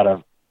if you had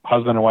a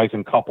husband and wife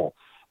and couple,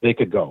 they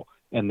could go.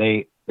 And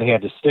they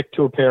had to stick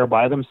to a pair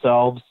by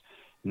themselves,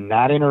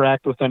 not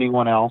interact with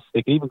anyone else.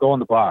 They could even go in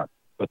the bar,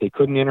 but they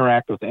couldn't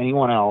interact with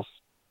anyone else.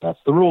 That's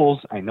the rules.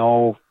 I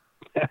know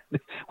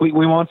we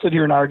won't sit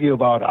here and argue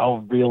about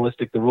how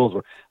realistic the rules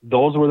were.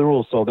 Those were the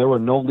rules. So there were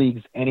no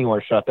leagues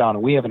anywhere shut down.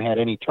 And we haven't had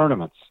any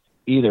tournaments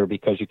either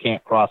because you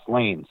can't cross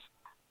lanes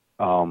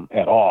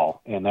at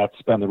all. And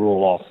that's been the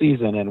rule all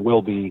season and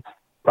will be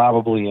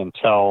probably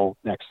until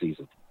next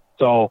season.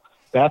 So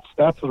that's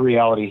the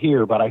reality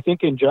here. But I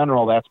think in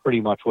general, that's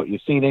pretty much what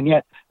you've seen. And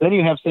yet then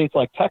you have states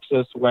like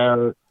Texas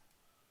where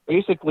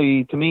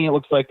basically, to me, it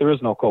looks like there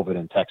is no COVID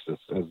in Texas,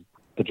 is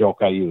the joke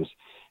I use.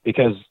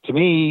 Because to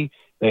me,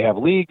 they have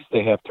leagues,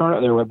 they're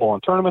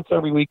bowling tournaments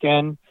every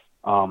weekend.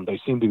 They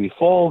seem to be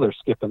full. They're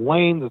skipping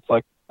lanes. It's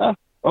like,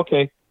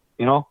 okay,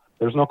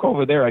 there's no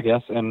COVID there, I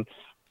guess. And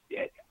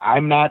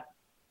I'm not,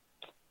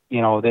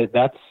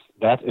 that's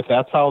if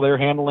that's how they're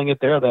handling it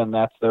there, then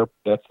that's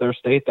their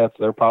state, that's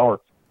their power,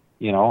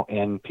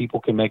 and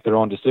people can make their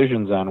own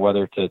decisions on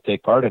whether to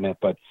take part in it.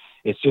 But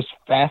it's just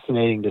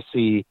fascinating to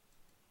see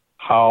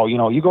how,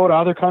 you go to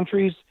other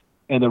countries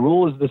and the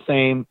rule is the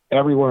same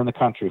everywhere in the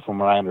country, from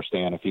what I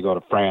understand. If you go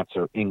to France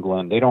or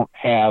England, they don't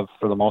have,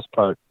 for the most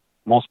part,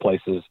 most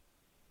places,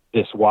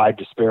 this wide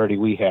disparity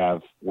we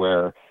have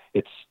where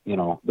it's,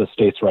 the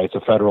states' rights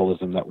of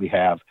federalism that we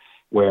have,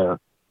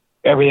 where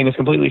everything is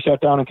completely shut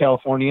down in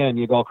California and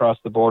you go across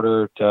the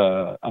border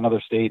to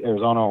another state,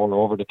 Arizona, or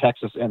over to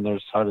Texas, and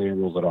there's hardly any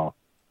rules at all.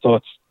 So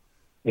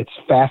it's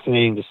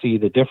fascinating to see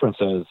the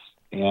differences.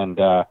 And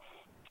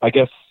I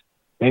guess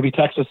maybe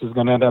Texas is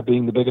going to end up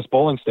being the biggest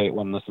bowling state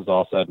when this is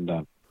all said and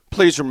done.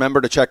 Please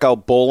remember to check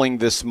out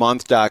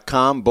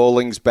bowlingthismonth.com,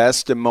 bowling's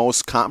best and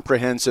most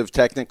comprehensive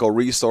technical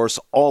resource,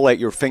 all at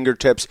your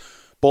fingertips.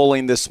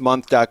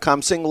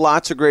 Bowlingthismonth.com. Seeing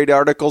lots of great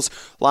articles,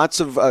 lots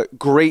of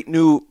great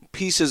new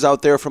pieces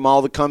out there from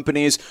all the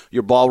companies.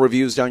 Your ball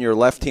reviews down your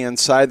left-hand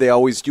side. They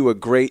always do a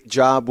great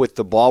job with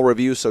the ball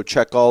review, so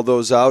check all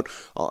those out.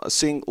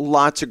 Seeing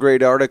lots of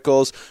great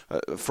articles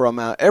from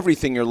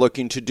everything you're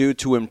looking to do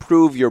to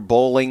improve your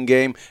bowling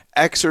game,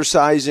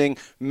 exercising,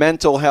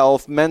 mental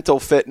health, mental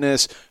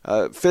fitness,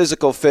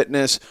 physical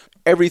fitness,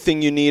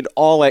 everything you need,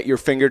 all at your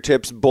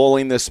fingertips.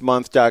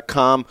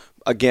 Bowlingthismonth.com.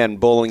 Again,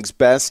 bowling's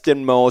best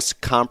and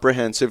most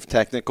comprehensive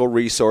technical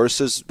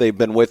resources. They've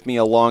been with me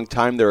a long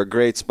time. They're a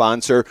great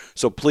sponsor,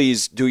 so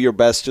please do your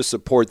best to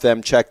support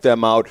them. Check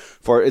them out.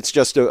 It's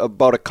just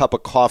about a cup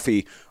of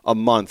coffee a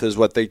month is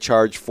what they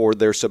charge for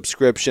their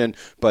subscription,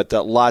 but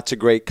lots of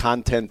great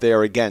content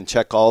there. Again,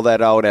 check all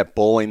that out at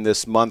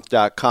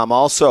bowlingthismonth.com.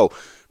 Also,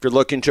 if you're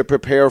looking to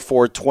prepare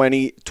for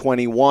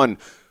 2021,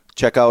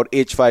 check out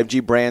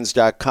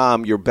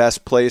h5gbrands.com, your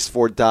best place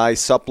for dye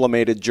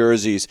sublimated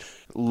jerseys.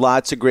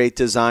 Lots of great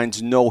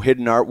designs, no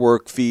hidden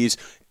artwork fees,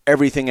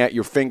 everything at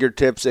your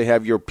fingertips. They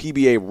have your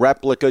PBA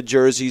replica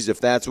jerseys if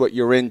that's what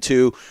you're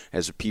into.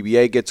 As the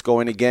PBA gets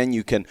going again,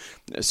 you can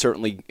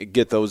certainly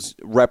get those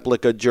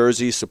replica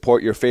jerseys,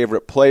 support your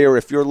favorite player.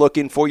 If you're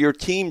looking for your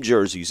team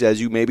jerseys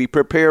as you maybe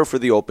prepare for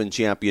the Open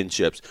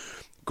Championships,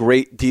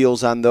 great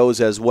deals on those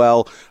as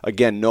well.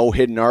 Again, no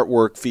hidden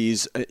artwork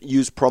fees.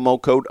 Use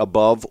promo code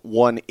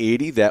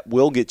ABOVE180. That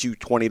will get you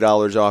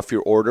 $20 off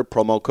your order.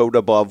 Promo code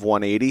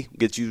ABOVE180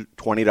 gets you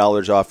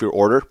 $20 off your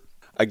order.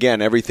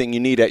 Again, everything you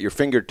need at your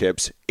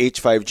fingertips,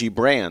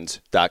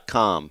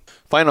 h5gbrands.com.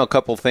 Final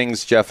couple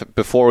things, Jeff,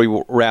 before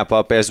we wrap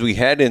up. As we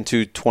head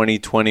into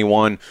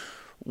 2021,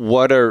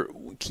 what are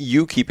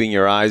you keeping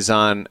your eyes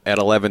on at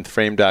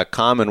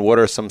 11thframe.com, and what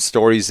are some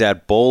stories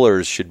that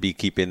bowlers should be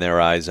keeping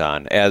their eyes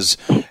on as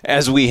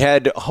we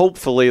head,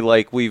 hopefully,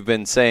 like we've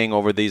been saying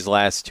over these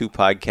last two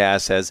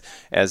podcasts,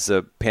 as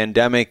the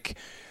pandemic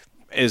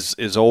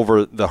is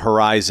over the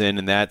horizon,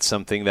 and that's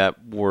something that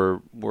we're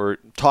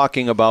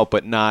talking about,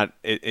 but not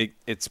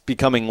it's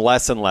becoming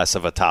less and less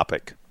of a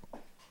topic.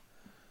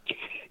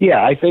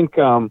 Yeah, I think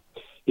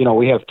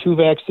we have 2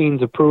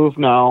 vaccines approved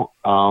now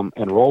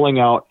and rolling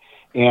out.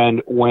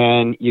 And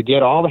when you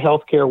get all the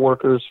healthcare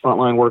workers,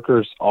 frontline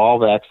workers, all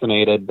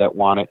vaccinated that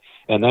want it,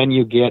 and then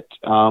you get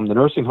the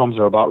nursing homes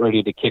are about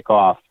ready to kick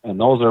off, and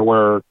those are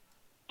where,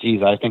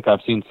 I think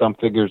I've seen some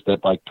figures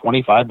that like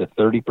 25 to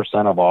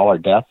 30% of all our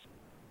deaths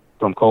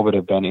from COVID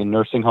have been in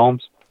nursing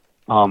homes.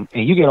 And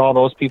you get all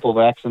those people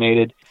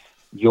vaccinated,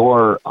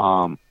 your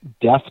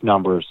death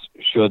numbers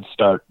should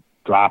start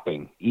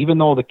dropping. Even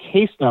though the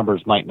case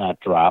numbers might not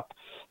drop,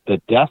 the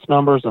death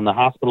numbers and the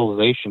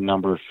hospitalization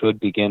numbers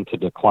should begin to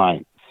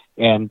decline.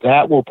 And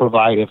that will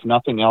provide, if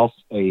nothing else,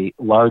 a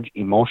large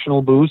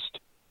emotional boost.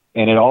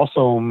 And it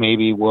also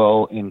maybe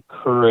will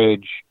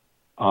encourage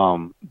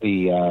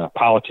the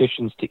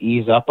politicians to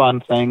ease up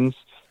on things.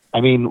 I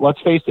mean, let's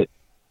face it,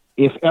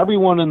 if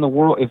everyone in the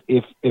world,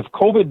 if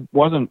COVID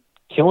wasn't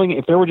killing,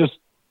 if there were just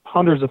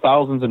hundreds of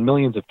thousands and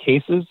millions of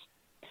cases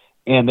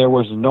and there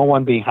was no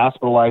one being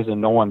hospitalized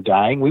and no one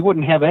dying, we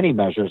wouldn't have any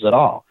measures at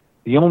all.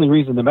 The only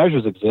reason the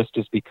measures exist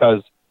is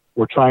because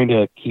we're trying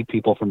to keep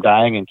people from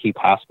dying and keep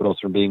hospitals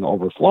from being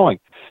overflowing.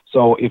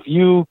 So if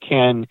you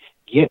can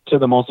get to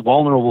the most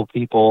vulnerable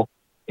people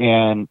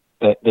and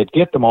that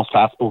get the most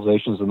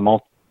hospitalizations and the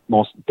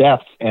most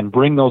deaths and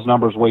bring those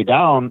numbers way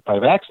down by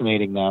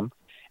vaccinating them,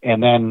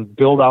 and then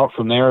build out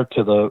from there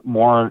to the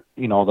more,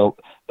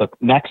 the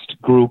next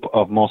group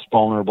of most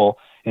vulnerable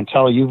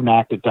until you've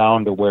knocked it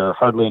down to where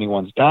hardly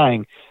anyone's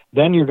dying,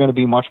 then you're going to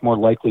be much more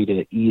likely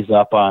to ease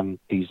up on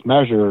these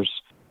measures,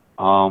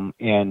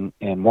 and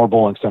more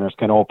bowling centers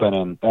can open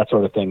and that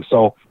sort of thing.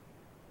 So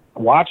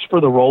watch for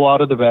the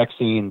rollout of the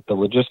vaccine, the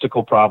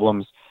logistical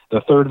problems,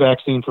 the 3rd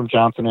vaccine from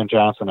Johnson &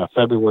 Johnson, a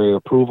February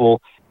approval.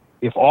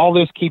 If all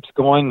this keeps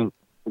going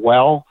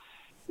well,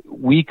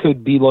 we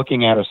could be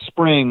looking at a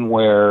spring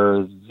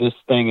where this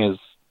thing is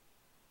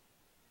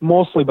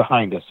mostly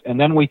behind us. And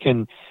then we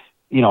can,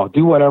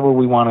 do whatever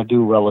we want to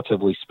do,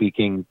 relatively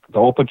speaking. The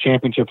Open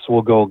Championships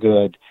will go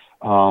good,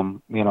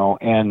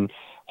 and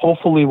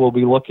hopefully we'll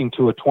be looking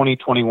to a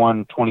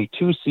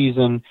 2021-22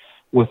 season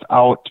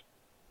without,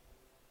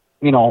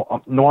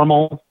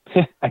 normal,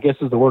 I guess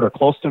is the word, or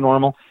close to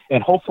normal,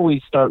 and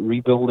hopefully start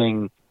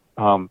rebuilding.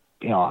 I'm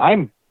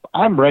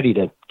ready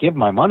to give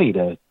my money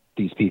to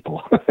these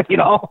people.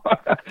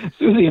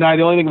 Susie and I,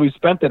 the only thing we've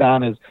spent it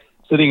on is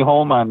sitting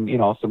home on,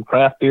 some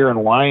craft beer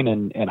and wine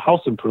and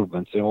house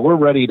improvements. We're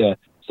ready to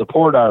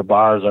support our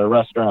bars, our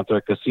restaurants,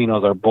 our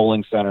casinos, our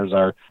bowling centers,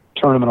 our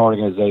tournament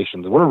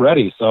organizations. We're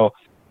ready. So,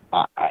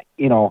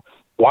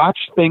 watch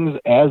things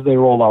as they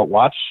roll out.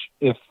 Watch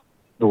if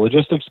the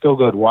logistics go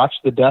good. Watch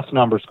the death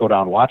numbers go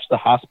down. Watch the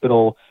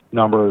hospital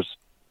numbers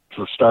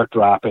start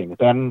dropping.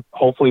 Then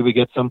hopefully we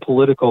get some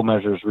political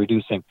measures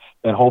reducing.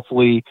 Then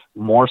hopefully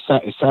more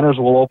centers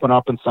will open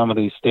up in some of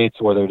these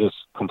states where they're just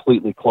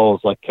completely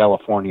closed, like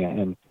California.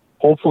 And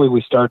hopefully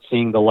we start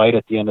seeing the light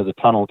at the end of the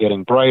tunnel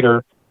getting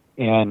brighter.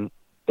 And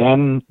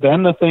then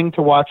the thing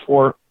to watch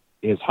for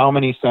is how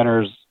many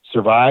centers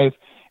survive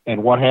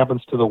and what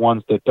happens to the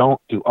ones that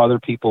don't. Do other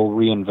people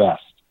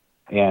reinvest?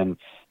 And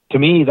to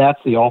me,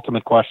 that's the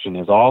ultimate question,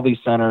 is all these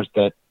centers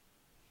that,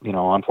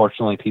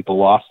 unfortunately people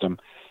lost them,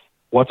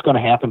 what's going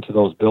to happen to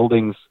those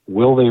buildings?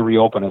 Will they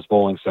reopen as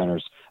bowling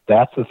centers?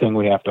 That's the thing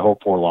we have to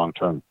hope for long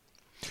term.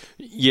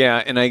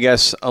 Yeah, and I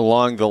guess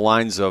along the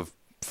lines of,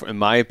 in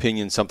my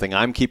opinion, something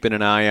I'm keeping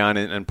an eye on,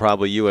 and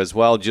probably you as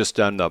well, just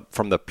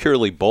from the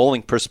purely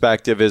bowling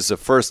perspective, is the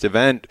first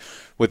event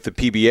with the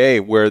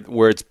PBA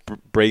where it's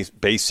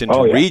based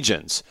into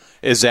regions.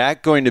 Is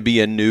that going to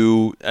be a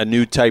new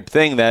type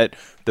thing that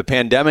the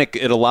pandemic,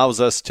 it allows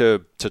us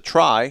to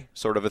try,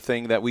 sort of a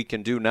thing that we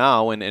can do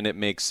now, and it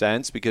makes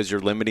sense because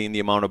you're limiting the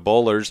amount of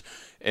bowlers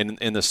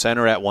in the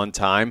center at one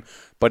time.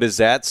 But is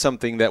that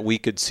something that we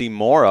could see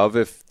more of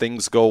if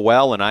things go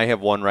well? And I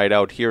have one right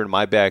out here in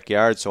my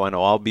backyard, so I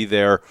know I'll be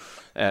there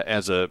I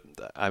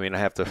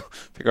have to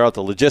figure out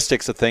the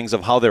logistics of things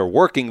of how they're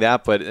working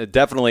that, but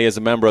definitely as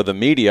a member of the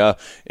media,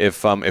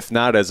 if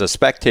not as a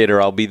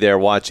spectator, I'll be there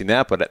watching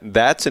that. But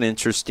that's an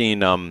interesting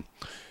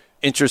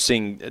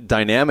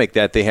dynamic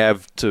that they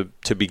have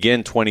to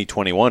begin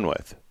 2021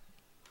 with.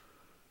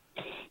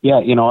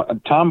 Yeah,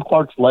 Tom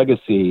Clark's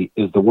legacy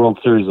is the World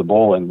Series of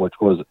Bowling, which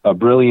was a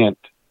brilliant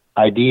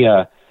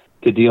idea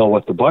to deal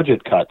with the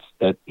budget cuts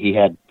that he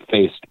had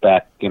faced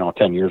back,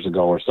 10 years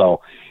ago or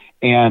so.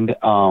 And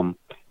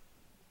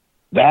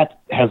that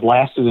has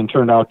lasted and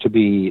turned out to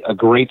be a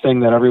great thing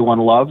that everyone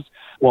loves.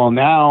 Well,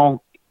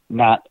 now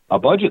not a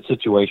budget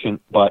situation,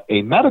 but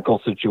a medical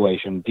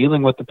situation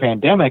dealing with the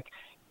pandemic,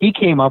 he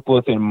came up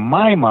with, in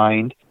my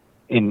mind,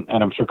 and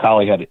I'm sure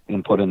Collie had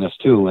input in this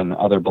too, and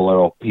other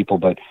Bolero people,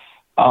 but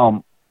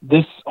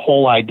this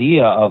whole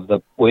idea of the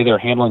way they're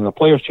handling the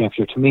Players'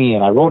 Championship, to me,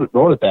 and I wrote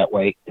it that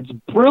way, it's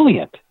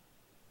brilliant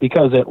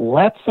because it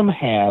lets them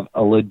have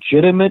a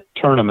legitimate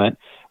tournament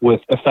with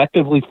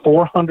effectively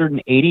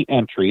 480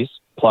 entries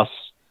plus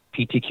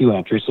PTQ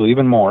entries, so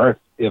even more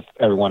if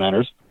everyone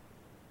enters,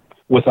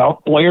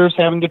 without players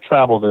having to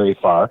travel very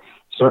far.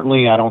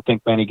 Certainly, I don't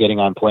think many getting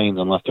on planes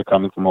unless they're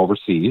coming from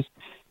overseas,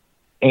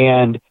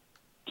 and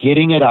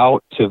getting it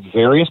out to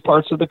various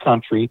parts of the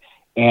country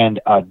and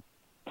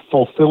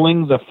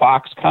fulfilling the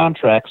Fox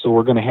contract. So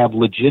we're going to have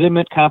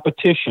legitimate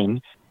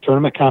competition,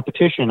 tournament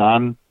competition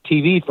on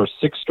TV for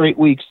 6 straight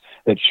weeks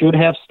that should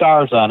have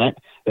stars on it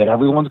that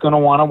everyone's going to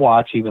want to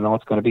watch, even though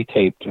it's going to be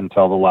taped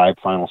until the live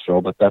final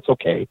show, but that's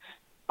okay.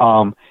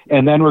 And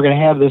then we're going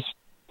to have this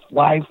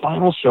live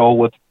final show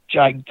with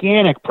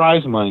gigantic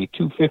prize money,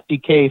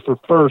 $250K for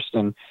first.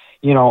 And,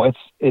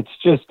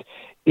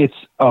 it's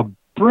a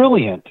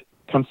brilliant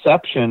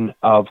conception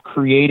of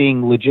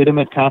creating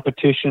legitimate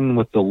competition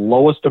with the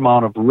lowest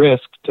amount of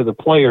risk to the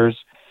players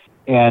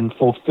and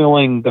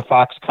fulfilling the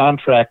Fox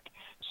contract.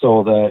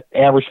 So the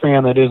average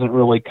fan that isn't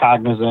really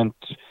cognizant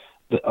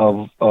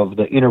of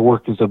the inner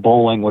workings of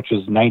bowling, which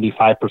is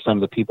 95%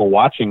 of the people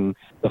watching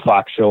the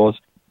Fox shows,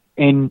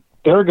 and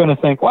they're going to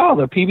think, wow,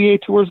 the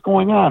PBA tour is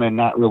going on, and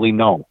not really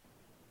know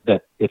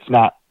that it's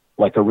not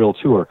like a real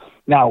tour.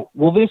 Now,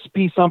 will this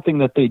be something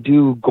that they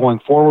do going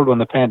forward when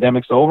the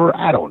pandemic's over?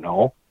 I don't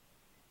know.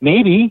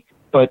 Maybe,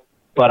 but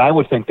I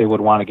would think they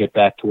would want to get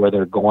back to where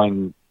they're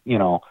going,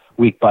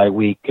 week by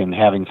week and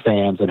having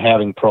fans and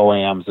having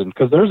pro-ams, and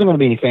because there isn't going to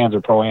be any fans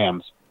or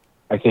pro-ams,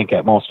 I think,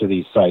 at most of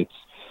these sites.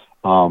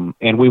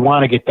 And we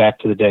want to get back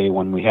to the day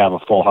when we have a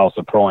full house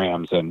of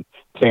pro-ams and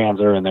fans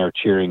are in there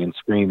cheering and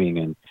screaming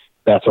and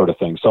that sort of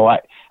thing. So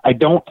I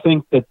don't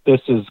think that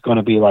this is going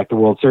to be like the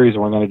World Series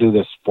and we're going to do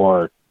this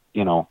for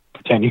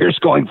 10 years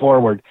going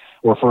forward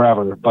or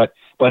forever. But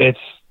it's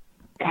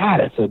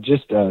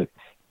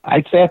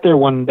I sat there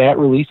when that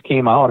release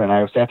came out and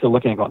I sat there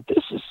looking and going,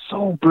 this is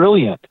so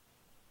brilliant.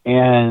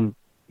 And,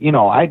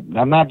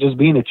 I'm not just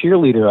being a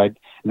cheerleader. I'd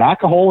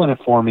knock a hole in it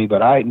for me,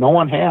 but no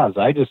one has.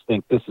 I just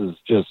think this is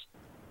just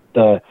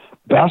the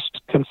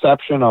best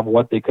conception of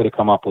what they could have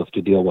come up with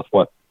to deal with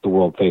what the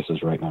world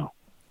faces right now.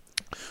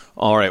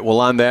 All right. Well,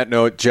 on that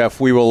note, Jeff,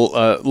 we will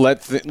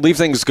leave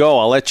things go.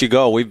 I'll let you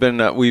go. We've been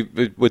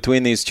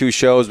between these two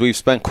shows, we've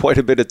spent quite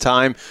a bit of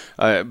time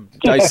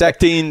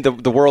dissecting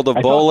the world of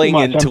bowling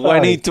in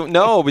 20.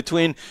 No,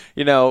 between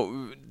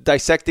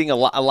dissecting a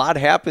lot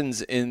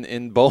happens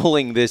in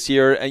bowling this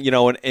year.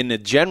 In a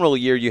general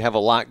year, you have a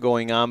lot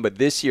going on, but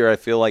this year I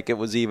feel like it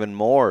was even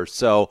more.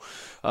 So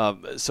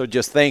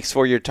just thanks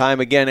for your time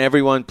again,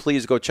 everyone.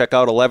 Please go check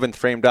out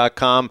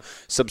 11thframe.com.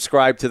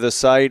 Subscribe to the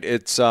site.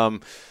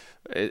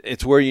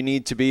 It's where you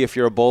need to be if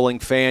you're a bowling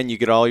fan. You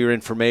get all your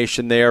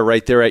information there,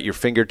 right there at your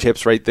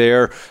fingertips, right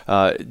there.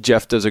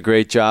 Jeff does a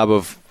great job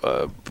of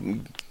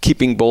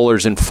keeping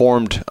bowlers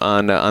informed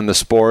on the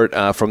sport,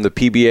 from the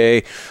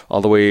PBA all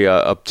the way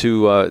up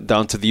to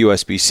down to the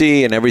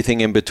USBC and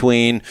everything in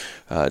between.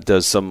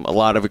 Does a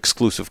lot of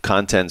exclusive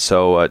content,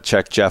 so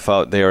check Jeff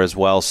out there as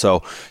well.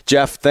 So,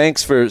 Jeff,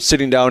 thanks for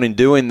sitting down and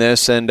doing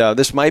this. And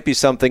this might be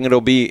something,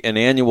 it'll be an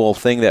annual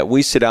thing that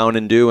we sit down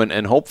and do,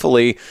 and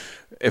hopefully,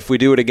 if we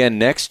do it again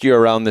next year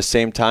around the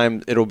same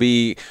time,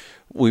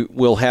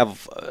 we'll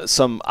have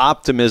some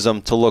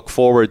optimism to look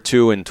forward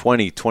to in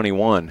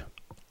 2021.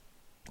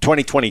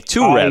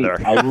 2022, rather.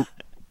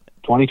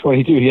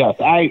 2022, yes.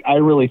 I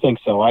really think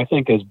so. I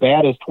think as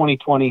bad as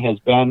 2020 has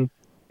been,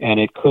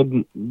 and it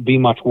couldn't be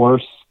much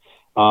worse,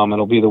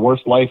 it'll be the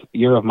worst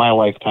year of my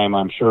lifetime,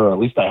 I'm sure. At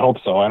least I hope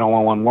so. I don't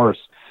want one worse.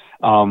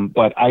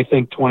 But I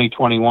think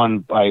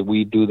 2021,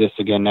 we do this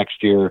again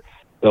next year,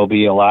 there'll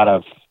be a lot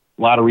of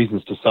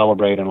reasons to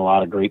celebrate and a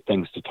lot of great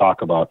things to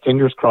talk about.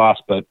 Fingers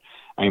crossed, but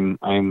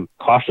I'm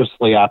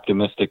cautiously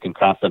optimistic and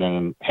confident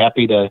and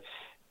happy to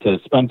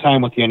spend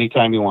time with you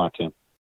anytime you want to.